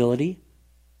instability,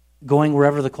 going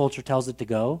wherever the culture tells it to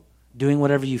go, doing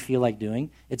whatever you feel like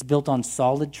doing. It's built on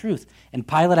solid truth. And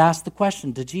Pilate asked the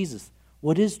question to Jesus,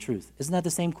 what is truth? Isn't that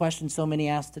the same question so many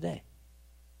ask today?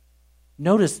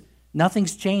 Notice,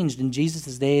 nothing's changed in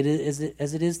Jesus' day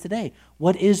as it is today.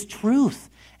 What is truth?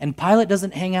 And Pilate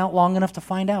doesn't hang out long enough to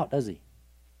find out, does he?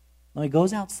 No, he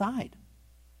goes outside.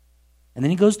 And then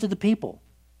he goes to the people.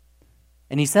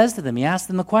 And he says to them, he asks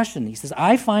them the question. He says,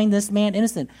 I find this man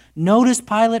innocent. Notice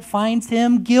Pilate finds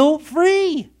him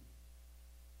guilt-free.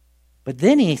 But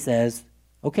then he says,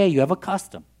 okay, you have a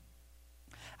custom.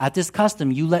 At this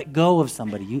custom, you let go of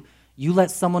somebody. You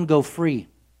let someone go free.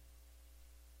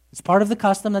 It's part of the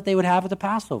custom that they would have at the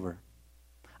Passover.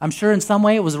 I'm sure in some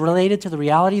way it was related to the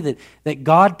reality that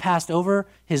God passed over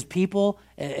his people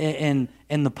in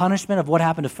the punishment of what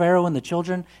happened to Pharaoh and the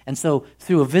children. And so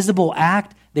through a visible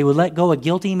act, they would let go a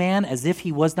guilty man as if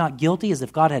he was not guilty, as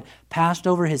if God had passed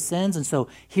over his sins. And so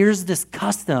here's this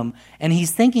custom, and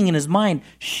he's thinking in his mind,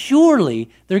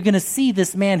 surely they're going to see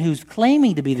this man who's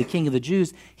claiming to be the king of the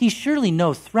Jews. He's surely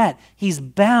no threat. He's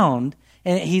bound,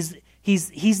 and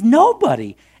he's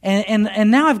nobody. And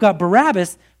now I've got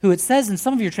Barabbas, who it says in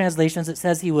some of your translations, it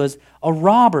says he was a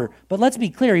robber. But let's be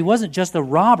clear, he wasn't just a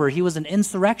robber, he was an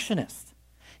insurrectionist.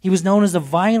 He was known as a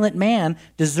violent man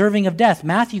deserving of death.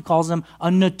 Matthew calls him a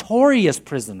notorious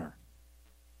prisoner.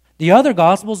 The other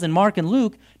Gospels in Mark and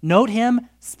Luke note him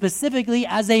specifically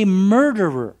as a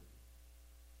murderer.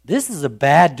 This is a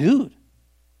bad dude.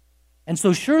 And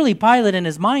so surely Pilate in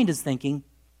his mind is thinking,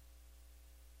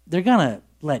 they're going to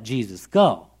let Jesus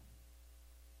go.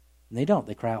 And they don't.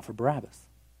 They cry out for Barabbas.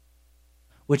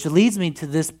 Which leads me to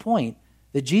this point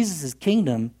that Jesus'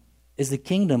 kingdom is the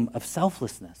kingdom of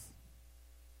selflessness.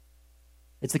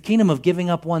 It's a kingdom of giving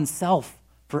up oneself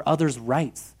for others'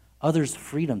 rights, others'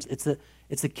 freedoms.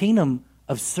 It's a kingdom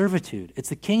of servitude.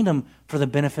 It's a kingdom for the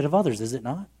benefit of others, is it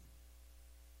not?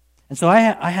 And so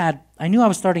I knew I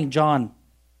was starting John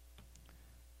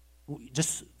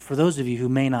just for those of you who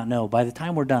may not know, by the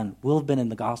time we're done, we'll have been in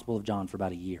the Gospel of John for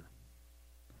about a year.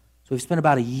 So we've spent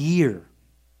about a year's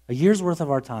worth of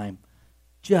our time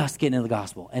just getting into the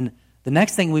gospel. And the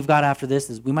next thing we've got after this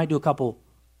is we might do a couple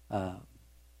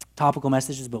topical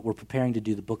messages, but we're preparing to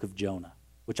do the book of Jonah,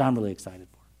 which I'm really excited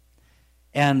for.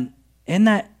 And in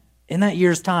that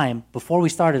year's time, before we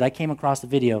started, I came across a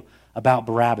video about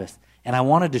Barabbas, and I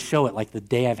wanted to show it like the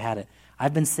day I've had it.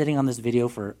 I've been sitting on this video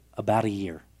for about a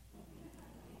year.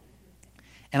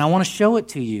 And I want to show it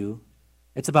to you.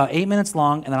 It's about 8 minutes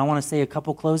long, and then I want to say a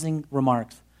couple closing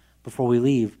remarks before we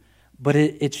leave. But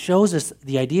it shows us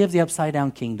the idea of the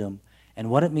upside-down kingdom and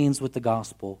what it means with the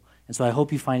gospel. And so I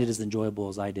hope you find it as enjoyable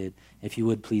as I did. If you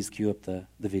would, please cue up the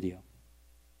video.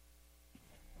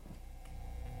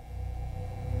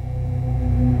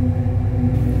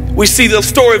 We see the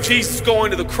story of Jesus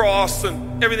going to the cross,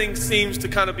 and everything seems to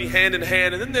kind of be hand in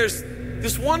hand. And then there's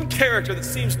this one character that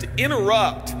seems to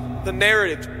interrupt the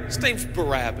narrative. His name's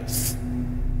Barabbas.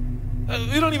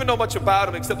 We don't even know much about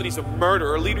him except that he's a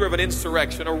murderer, a leader of an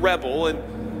insurrection, a rebel.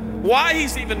 And why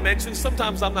he's even mentioned,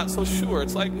 sometimes I'm not so sure.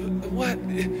 It's like, what?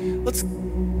 This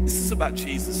is about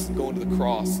Jesus going to the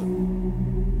cross.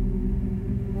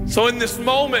 So in this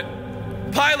moment,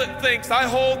 Pilate thinks, I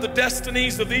hold the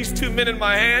destinies of these two men in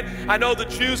my hand. I know the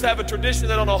Jews have a tradition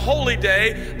that on a holy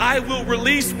day, I will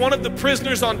release one of the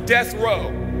prisoners on death row.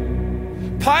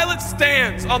 Pilate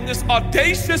stands on this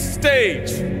audacious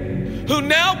stage, who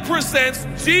now presents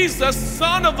Jesus,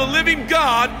 Son of the living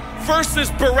God,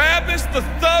 versus Barabbas, the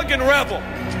thug and rebel.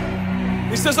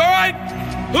 He says, all right,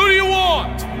 who do you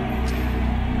want?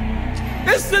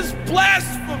 This is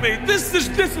blasphemy. This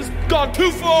has gone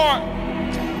too far.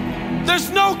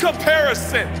 There's no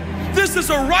comparison. This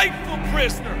is a rightful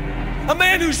prisoner, a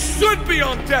man who should be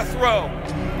on death row.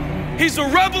 He's a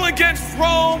rebel against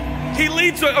Rome. He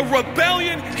leads a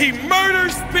rebellion. He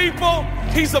murders people.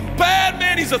 He's a bad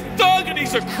man. He's a thug and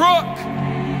he's a crook.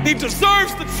 He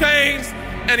deserves the chains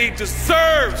and he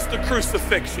deserves the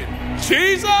crucifixion.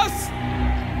 Jesus,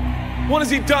 what has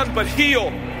he done but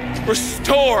heal,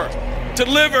 restore,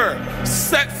 deliver,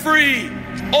 set free,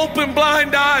 open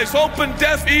blind eyes, open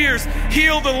deaf ears,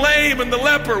 heal the lame and the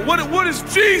leper? What has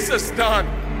Jesus done?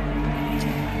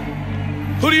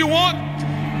 Who do you want?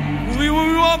 We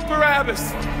want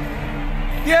Barabbas.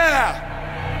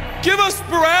 Yeah, give us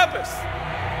Barabbas.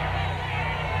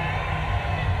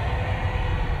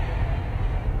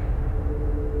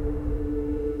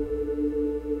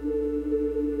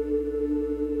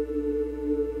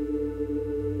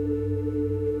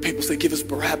 People say, give us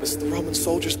Barabbas. The Roman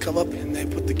soldiers come up and they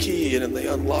put the key in and they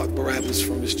unlock Barabbas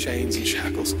from his chains and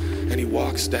shackles. And he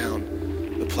walks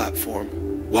down the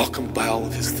platform, welcomed by all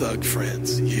of his thug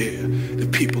friends. Yeah, the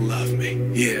people love me.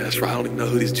 Yeah, that's right. I don't even know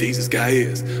who this Jesus guy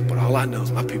is, but all I know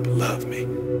is my people love me.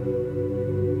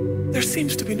 There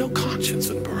seems to be no conscience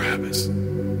in Barabbas.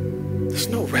 There's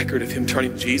no record of him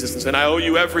turning to Jesus and saying, I owe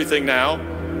you everything now,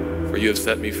 for you have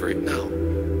set me free. No,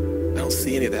 I don't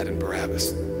see any of that in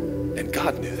Barabbas. And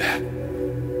God knew that.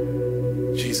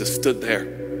 Jesus stood there,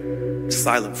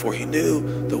 silent, for he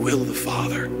knew the will of the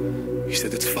Father. He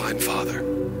said, it's fine, Father.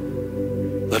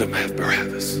 Let him have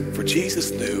Barabbas. For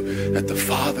Jesus knew that the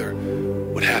Father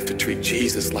would have to treat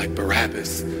Jesus like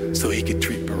Barabbas so he could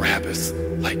treat Barabbas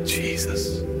like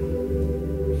Jesus.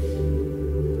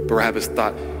 Barabbas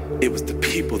thought it was the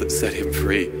people that set him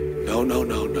free. No.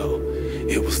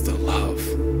 It was the love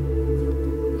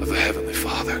of the Heavenly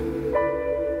Father.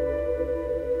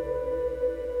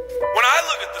 When I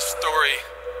look at this story,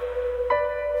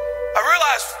 I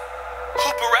realize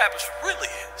who Barabbas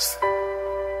really is.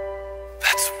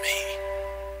 That's me.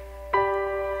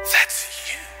 That's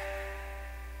you.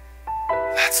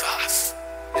 That's us.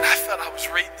 And I felt, I was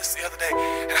reading this the other day,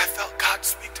 and I felt God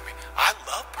speak to me. I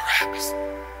love Barabbas.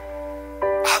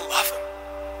 I love him.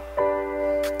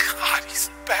 But God, he's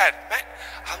bad, man.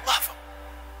 I love him.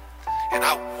 And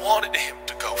I wanted him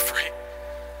to go free.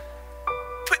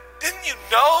 But didn't you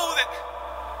know that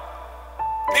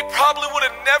he probably would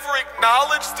have never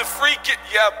acknowledged the free gift?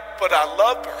 Yeah, but I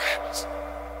love Barabbas.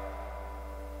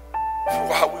 For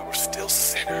while we were still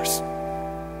sinners,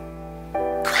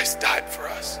 Christ died for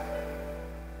us.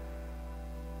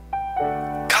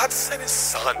 God sent his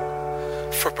son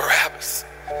for Barabbas,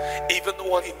 even the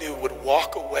one he knew would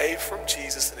walk away from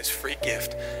Jesus and his free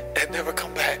gift and never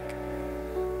come back.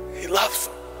 He loves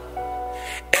him.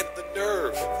 And the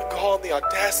nerve, the gall, and the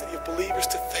audacity of believers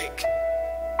to think,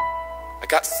 I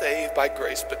got saved by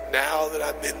grace, but now that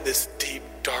I'm in this deep,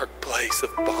 dark place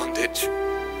of bondage,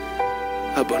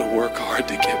 I better work hard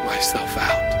to get myself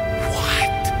out.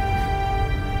 What?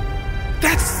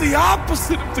 That's the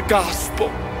opposite of the gospel.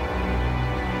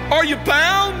 Are you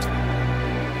bound?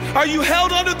 Are you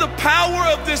held under the power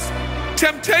of this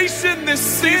temptation, this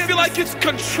sin? Do you feel like it's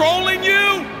controlling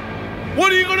you?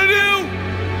 What are you gonna do?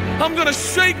 I'm gonna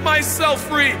shake myself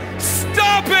free.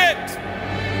 Stop it!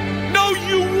 No,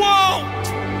 you won't.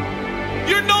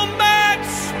 You're no match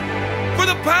for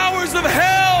the powers of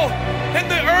hell and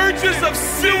the urges of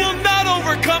sin. You will not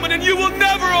overcome it, and you will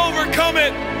never overcome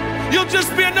it. You'll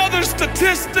just be another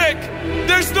statistic.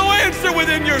 There's no answer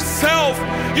within yourself.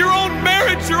 Your own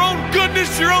marriage, your own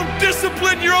goodness, your own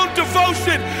discipline, your own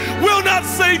devotion will not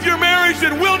save your marriage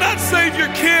and will not save your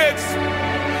kids.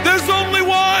 There's only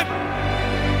one.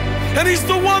 And he's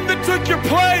the one that took your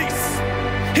place.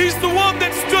 He's the one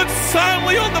that stood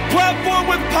silently on the platform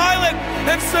with Pilate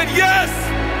and said, yes,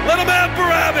 let him have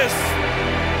Barabbas.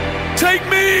 Take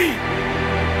me.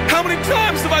 How many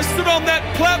times have I stood on that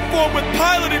platform with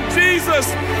Pilate and Jesus,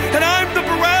 and I'm the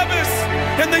Barabbas,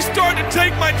 and they start to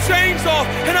take my chains off,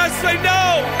 and I say,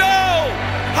 no,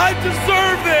 I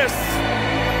deserve this.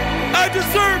 I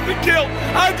deserve the guilt.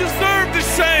 I deserve the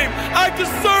shame. I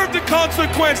deserve the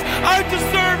consequence. I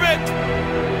deserve it.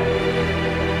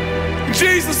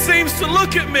 Jesus seems to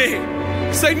look at me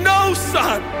and say, no,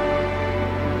 son,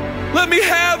 let me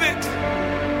have it.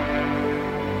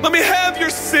 Let me have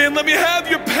your sin. Let me have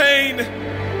your pain.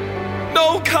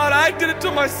 No, God, I did it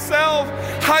to myself.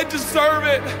 I deserve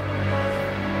it.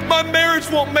 My marriage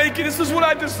won't make it. This is what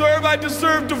I deserve. I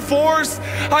deserve divorce.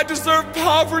 I deserve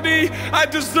poverty. I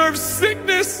deserve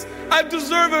sickness. I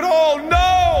deserve it all.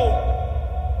 No.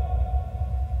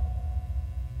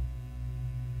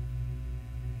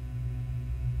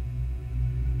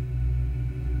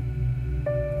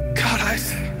 God,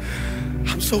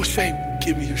 I'm so ashamed.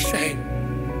 Give me your shame.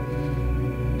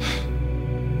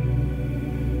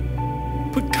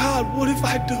 But God, what if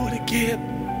I do it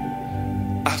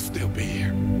again? I'll still be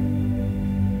here.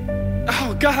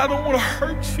 Oh, God, I don't want to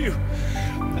hurt you.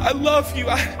 I love you.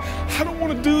 I don't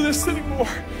want to do this anymore.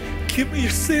 Give me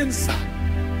your sins, son.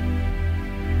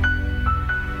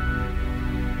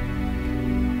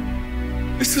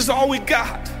 This is all we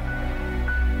got.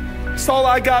 It's all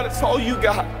I got. It's all you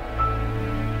got.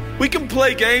 We can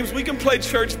play games. We can play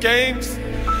church games.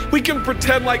 We can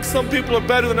pretend like some people are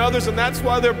better than others and that's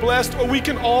why they're blessed, or we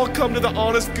can all come to the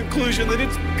honest conclusion that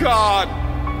it's God.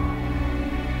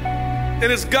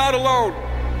 And it's God alone.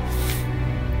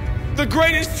 The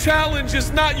greatest challenge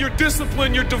is not your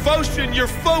discipline, your devotion, your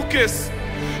focus.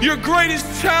 Your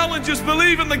greatest challenge is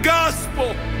believing the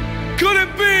gospel. Could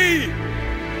it be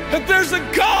that there's a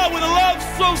God with a love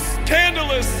so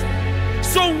scandalous,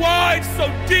 so wide,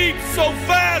 so deep, so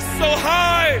vast, so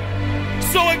high,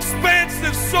 so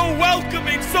expansive, so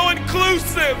welcoming, so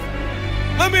inclusive?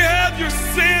 Let me have your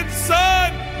sin,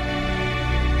 son.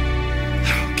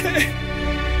 Okay.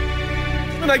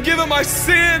 And I give him my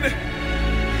sin.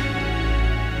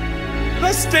 And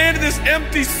I stand in this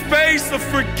empty space of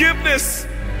forgiveness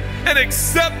and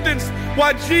acceptance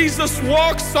while Jesus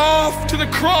walks off to the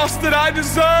cross that I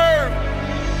deserve.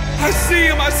 I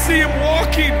see him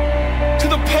walking to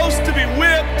the post to be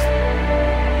whipped.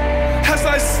 As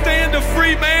I stand a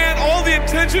free man, all the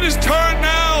attention is turned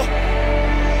now.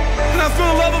 And I feel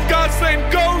the love of God saying,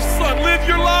 go, son, live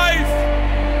your life.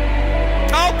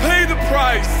 I'll pay the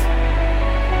price.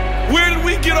 Where did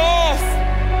we get off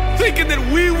thinking that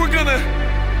we were going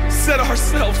to set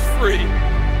ourselves free?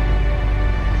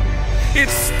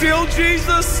 It's still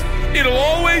Jesus. It'll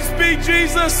always be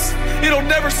Jesus. It'll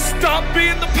never stop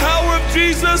being the power of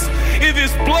Jesus. If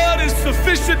his blood is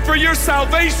sufficient for your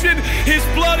salvation, his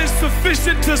blood is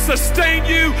sufficient to sustain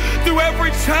you through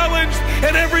every challenge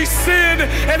and every sin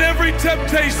and every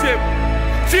temptation.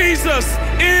 Jesus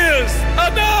is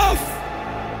enough.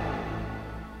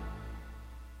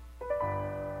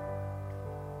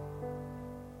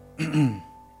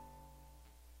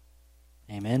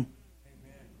 Amen.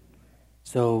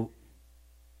 So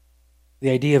the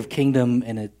idea of kingdom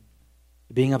and it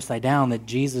being upside down, that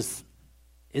Jesus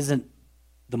isn't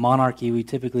the monarchy we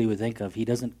typically would think of. He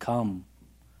doesn't come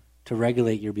to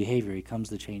regulate your behavior. He comes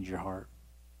to change your heart.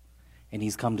 And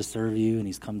he's come to serve you, and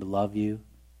he's come to love you,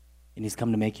 and he's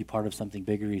come to make you part of something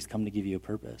bigger. He's come to give you a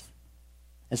purpose.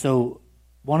 And so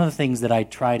one of the things that I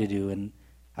try to do, and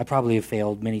I probably have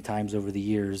failed many times over the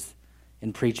years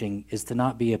in preaching, is to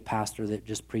not be a pastor that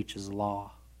just preaches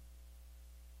law.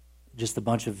 Just a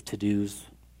bunch of to-dos.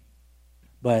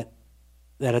 But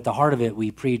that at the heart of it,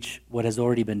 we preach what has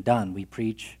already been done. We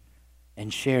preach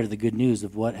and share the good news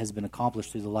of what has been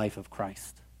accomplished through the life of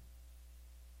Christ.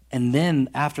 And then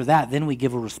after that, then we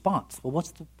give a response. Well,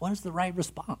 what is the right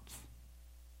response?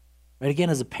 Right, again,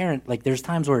 as a parent, like there's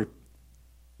times where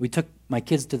we took my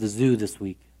kids to the zoo this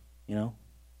week,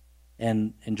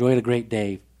 and enjoyed a great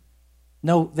day.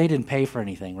 No, they didn't pay for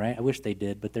anything, right? I wish they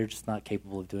did, but they're just not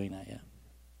capable of doing that yet.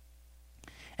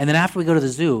 And then after we go to the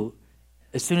zoo,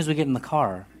 as soon as we get in the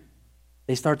car,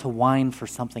 they start to whine for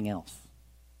something else.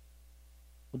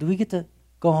 Well, do we get to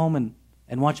go home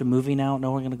and watch a movie now?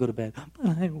 No, we're going to go to bed.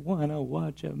 But I want to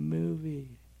watch a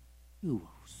movie. You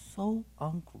are so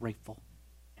ungrateful.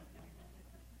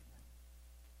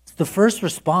 It's the first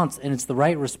response, and it's the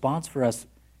right response for us,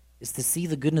 is to see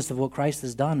the goodness of what Christ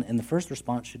has done. And the first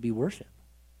response should be worship.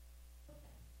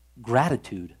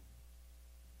 Gratitude.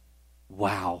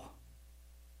 Wow.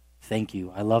 Thank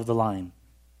you. I love the line.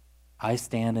 I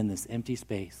stand in this empty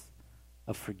space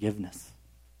of forgiveness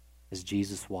as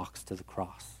Jesus walks to the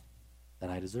cross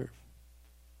that I deserve.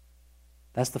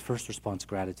 That's the first response,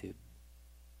 gratitude.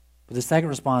 But the second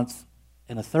response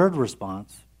and a third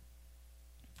response,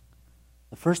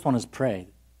 the first one is pray.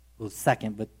 Well,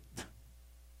 second, but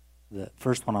the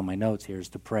first one on my notes here is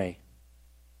to pray.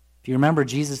 If you remember,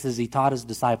 Jesus, as he taught his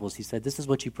disciples, he said, this is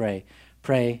what you pray.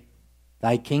 Pray,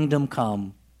 thy kingdom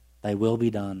come, thy will be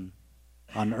done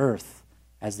on earth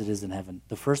as it is in heaven.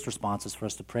 The first response is for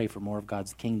us to pray for more of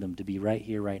God's kingdom to be right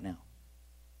here, right now.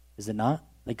 Is it not?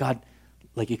 Like God,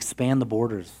 expand the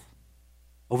borders.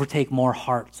 Overtake more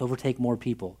hearts, overtake more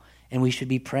people. And we should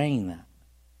be praying that.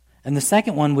 And the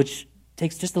second one, which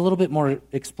takes just a little bit more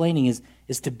explaining,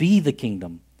 is to be the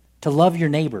kingdom. To love your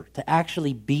neighbor, to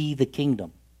actually be the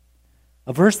kingdom.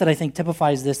 A verse that I think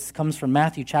typifies this comes from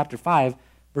Matthew chapter 5,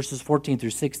 verses 14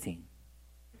 through 16,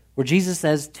 where Jesus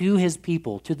says to his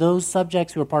people, to those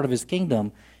subjects who are part of his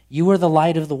kingdom, you are the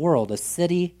light of the world. A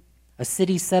city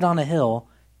set on a hill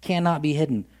cannot be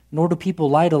hidden, nor do people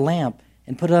light a lamp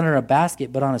and put it under a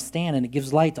basket, but on a stand, and it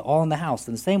gives light to all in the house.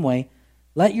 In the same way,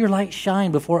 let your light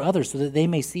shine before others so that they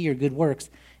may see your good works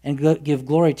and give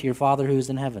glory to your Father who is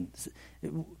in heaven.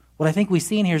 What I think we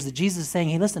see in here is that Jesus is saying,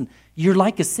 hey, listen, you're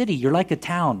like a city. You're like a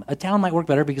town. A town might work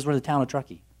better because we're the town of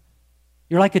Truckee.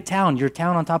 You're like a town. You're a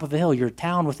town on top of a hill. You're a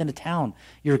town within a town.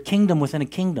 You're a kingdom within a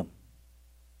kingdom.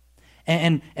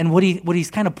 And what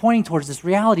he's kind of pointing towards, this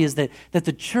reality, is that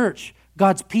the church,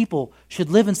 God's people,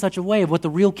 should live in such a way of what the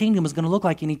real kingdom is going to look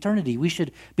like in eternity. We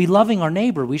should be loving our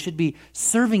neighbor. We should be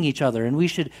serving each other. And we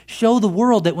should show the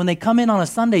world that when they come in on a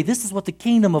Sunday, this is what the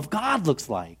kingdom of God looks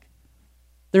like.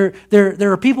 There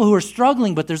are people who are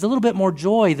struggling, but there's a little bit more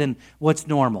joy than what's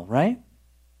normal, right?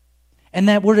 And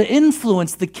that we're to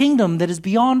influence the kingdom that is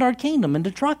beyond our kingdom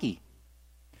into Truckee.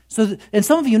 So, and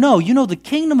some of you know the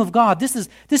kingdom of God. This is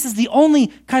the only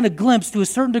kind of glimpse to a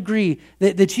certain degree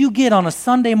that you get on a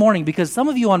Sunday morning, because some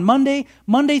of you on Monday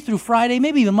through Friday,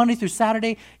 maybe even Monday through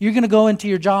Saturday, you're going to go into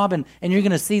your job and you're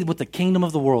going to see what the kingdom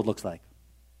of the world looks like.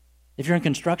 If you're in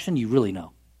construction, you really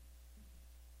know.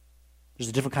 There's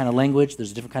a different kind of language.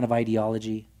 There's a different kind of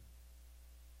ideology.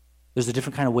 There's a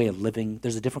different kind of way of living.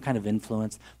 There's a different kind of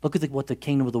influence. Look at what the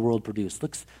kingdom of the world produces.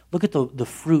 Look at the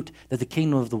fruit that the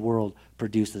kingdom of the world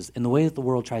produces and the way that the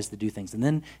world tries to do things. And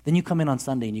then you come in on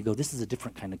Sunday and you go, this is a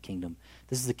different kind of kingdom.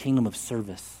 This is a kingdom of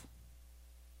service.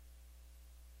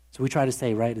 So we try to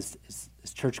say, right, as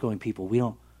church-going people, we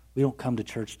don't come to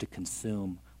church to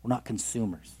consume. We're not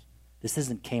consumers. This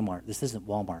isn't Kmart. This isn't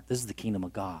Walmart. This is the kingdom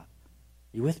of God.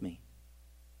 Are you with me?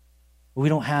 We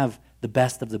don't have the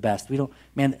best of the best. We don't,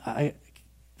 man, I've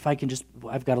got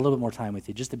a little bit more time with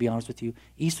you. Just to be honest with you,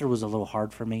 Easter was a little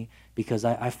hard for me because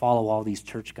I follow all these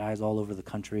church guys all over the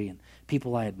country and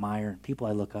people I admire and people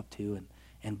I look up to.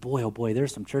 And boy, oh boy,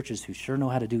 there's some churches who sure know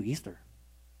how to do Easter.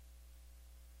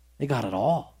 They got it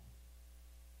all.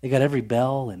 They got every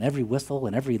bell and every whistle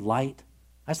and every light.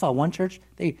 I saw one church,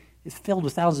 it's filled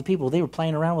with thousands of people. They were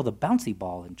playing around with a bouncy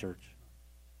ball in church.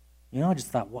 I just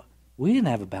thought, what? We didn't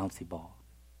have a bouncy ball.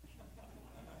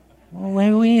 Well,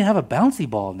 maybe we need to have a bouncy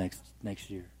ball next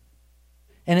year.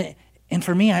 And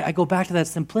for me, I go back to that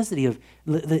simplicity of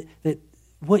that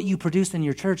what you produce in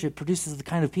your church, it produces the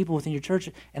kind of people within your church.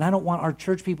 And I don't want our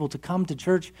church people to come to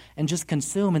church and just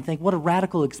consume and think, what a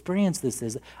radical experience this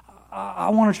is. I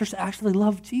want our church to actually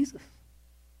love Jesus.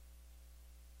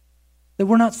 That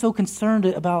we're not so concerned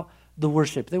about the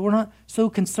worship, that we're not so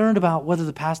concerned about whether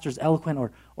the pastor's eloquent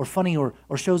or funny or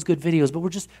shows good videos, but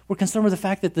we're concerned with the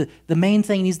fact that the main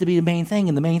thing needs to be the main thing,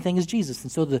 and the main thing is Jesus.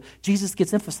 And so Jesus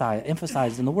gets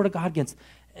emphasized, and the Word of God gets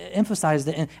emphasized,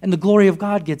 and the glory of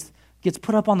God gets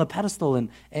put up on the pedestal,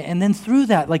 and then through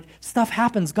that, stuff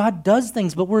happens. God does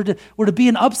things, but we're to be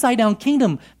an upside down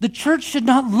kingdom. The church should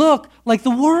not look like the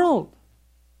world.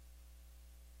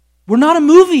 We're not a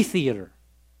movie theater.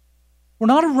 We're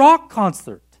not a rock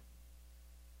concert.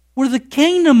 We're the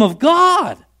kingdom of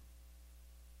God.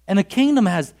 And a kingdom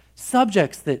has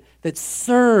subjects that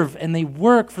serve and they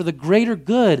work for the greater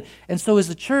good. And so as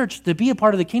a church, to be a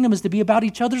part of the kingdom is to be about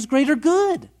each other's greater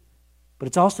good. But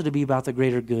it's also to be about the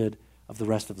greater good of the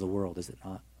rest of the world, is it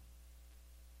not?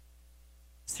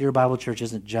 Sierra Bible Church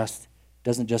doesn't just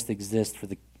exist for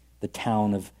the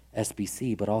town of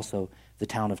SBC, but also the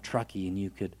town of Truckee, and you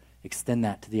could extend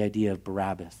that to the idea of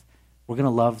Barabbas. We're going to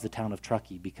love the town of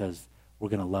Truckee because we're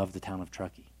going to love the town of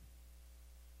Truckee.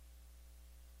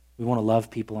 We want to love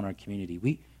people in our community.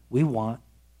 We want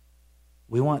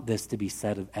this to be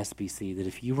said of SBC, that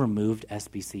if you removed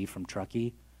SBC from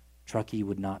Truckee, Truckee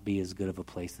would not be as good of a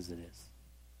place as it is.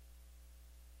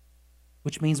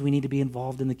 Which means we need to be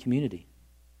involved in the community.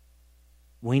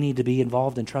 We need to be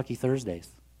involved in Truckee Thursdays.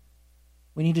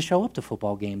 We need to show up to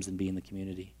football games and be in the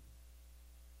community.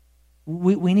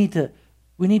 We need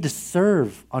to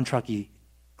serve on Truckee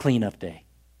Cleanup Day.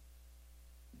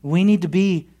 We need to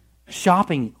be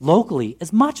shopping locally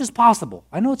as much as possible.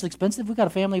 I know it's expensive. We've got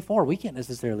a family of 4. We can't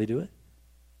necessarily do it.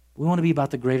 We want to be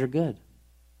about the greater good.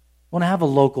 We want to have a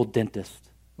local dentist.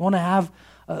 We want to have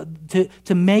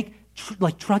to make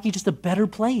Truckee just a better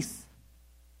place.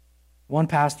 One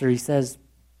pastor, he says,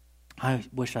 I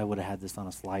wish I would have had this on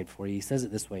a slide for you. He says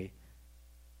it this way.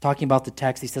 Talking about the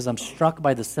text, he says, I'm struck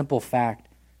by the simple fact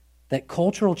that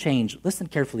cultural change, listen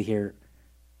carefully here,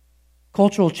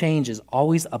 cultural change is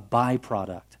always a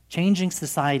byproduct. Changing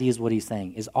society is what he's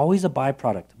saying, is always a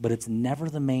byproduct, but it's never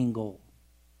the main goal.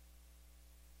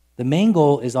 The main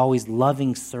goal is always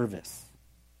loving service.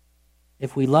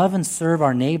 If we love and serve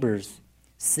our neighbors,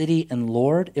 city, and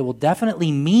Lord, it will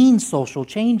definitely mean social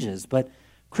changes, but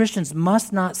Christians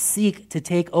must not seek to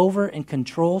take over and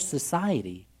control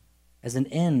society as an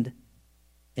end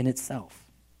in itself.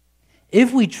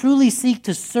 If we truly seek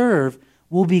to serve,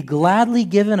 we'll be gladly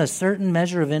given a certain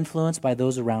measure of influence by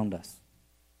those around us.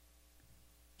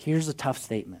 Here's a tough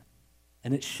statement,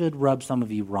 and it should rub some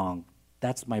of you wrong.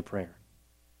 That's my prayer.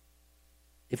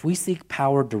 If we seek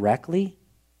power directly,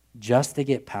 just to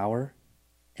get power,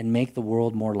 and make the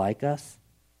world more like us,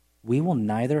 we will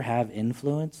neither have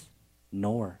influence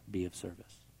nor be of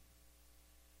service.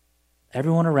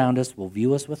 Everyone around us will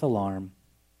view us with alarm,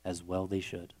 as well they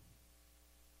should.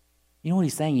 You know what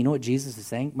he's saying? You know what Jesus is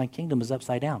saying? My kingdom is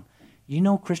upside down. You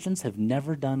know Christians have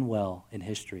never done well in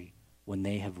history when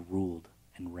they have ruled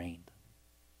and reigned.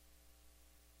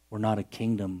 We're not a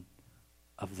kingdom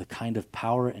of the kind of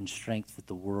power and strength that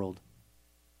the world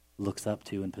looks up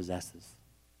to and possesses.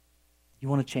 You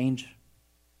want to change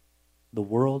the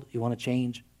world? You want to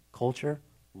change culture?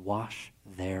 Wash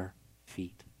their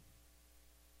feet.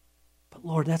 But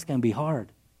Lord, that's going to be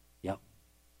hard. Yep.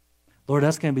 Lord,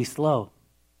 that's going to be slow.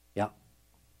 Yep.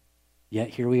 Yet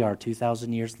here we are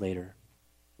 2,000 years later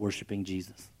worshiping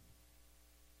Jesus.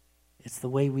 It's the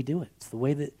way we do it. It's the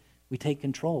way that we take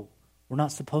control. We're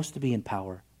not supposed to be in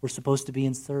power. We're supposed to be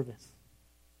in service.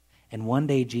 And one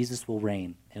day Jesus will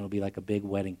reign, and it'll be like a big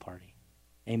wedding party.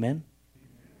 Amen?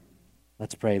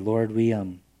 Let's pray. Lord, we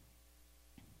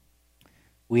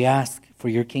ask for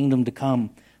your kingdom to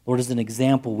come. Lord, as an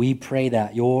example, we pray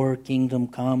that your kingdom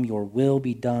come, your will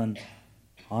be done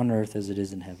on earth as it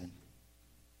is in heaven.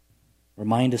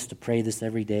 Remind us to pray this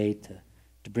every day,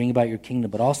 to bring about your kingdom,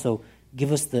 but also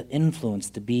give us the influence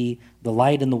to be the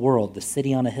light in the world, the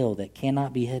city on a hill that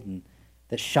cannot be hidden,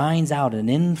 that shines out and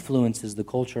influences the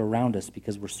culture around us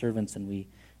because we're servants and we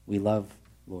love,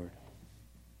 Lord.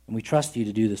 And we trust you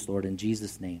to do this, Lord, in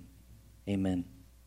Jesus' name. Amen.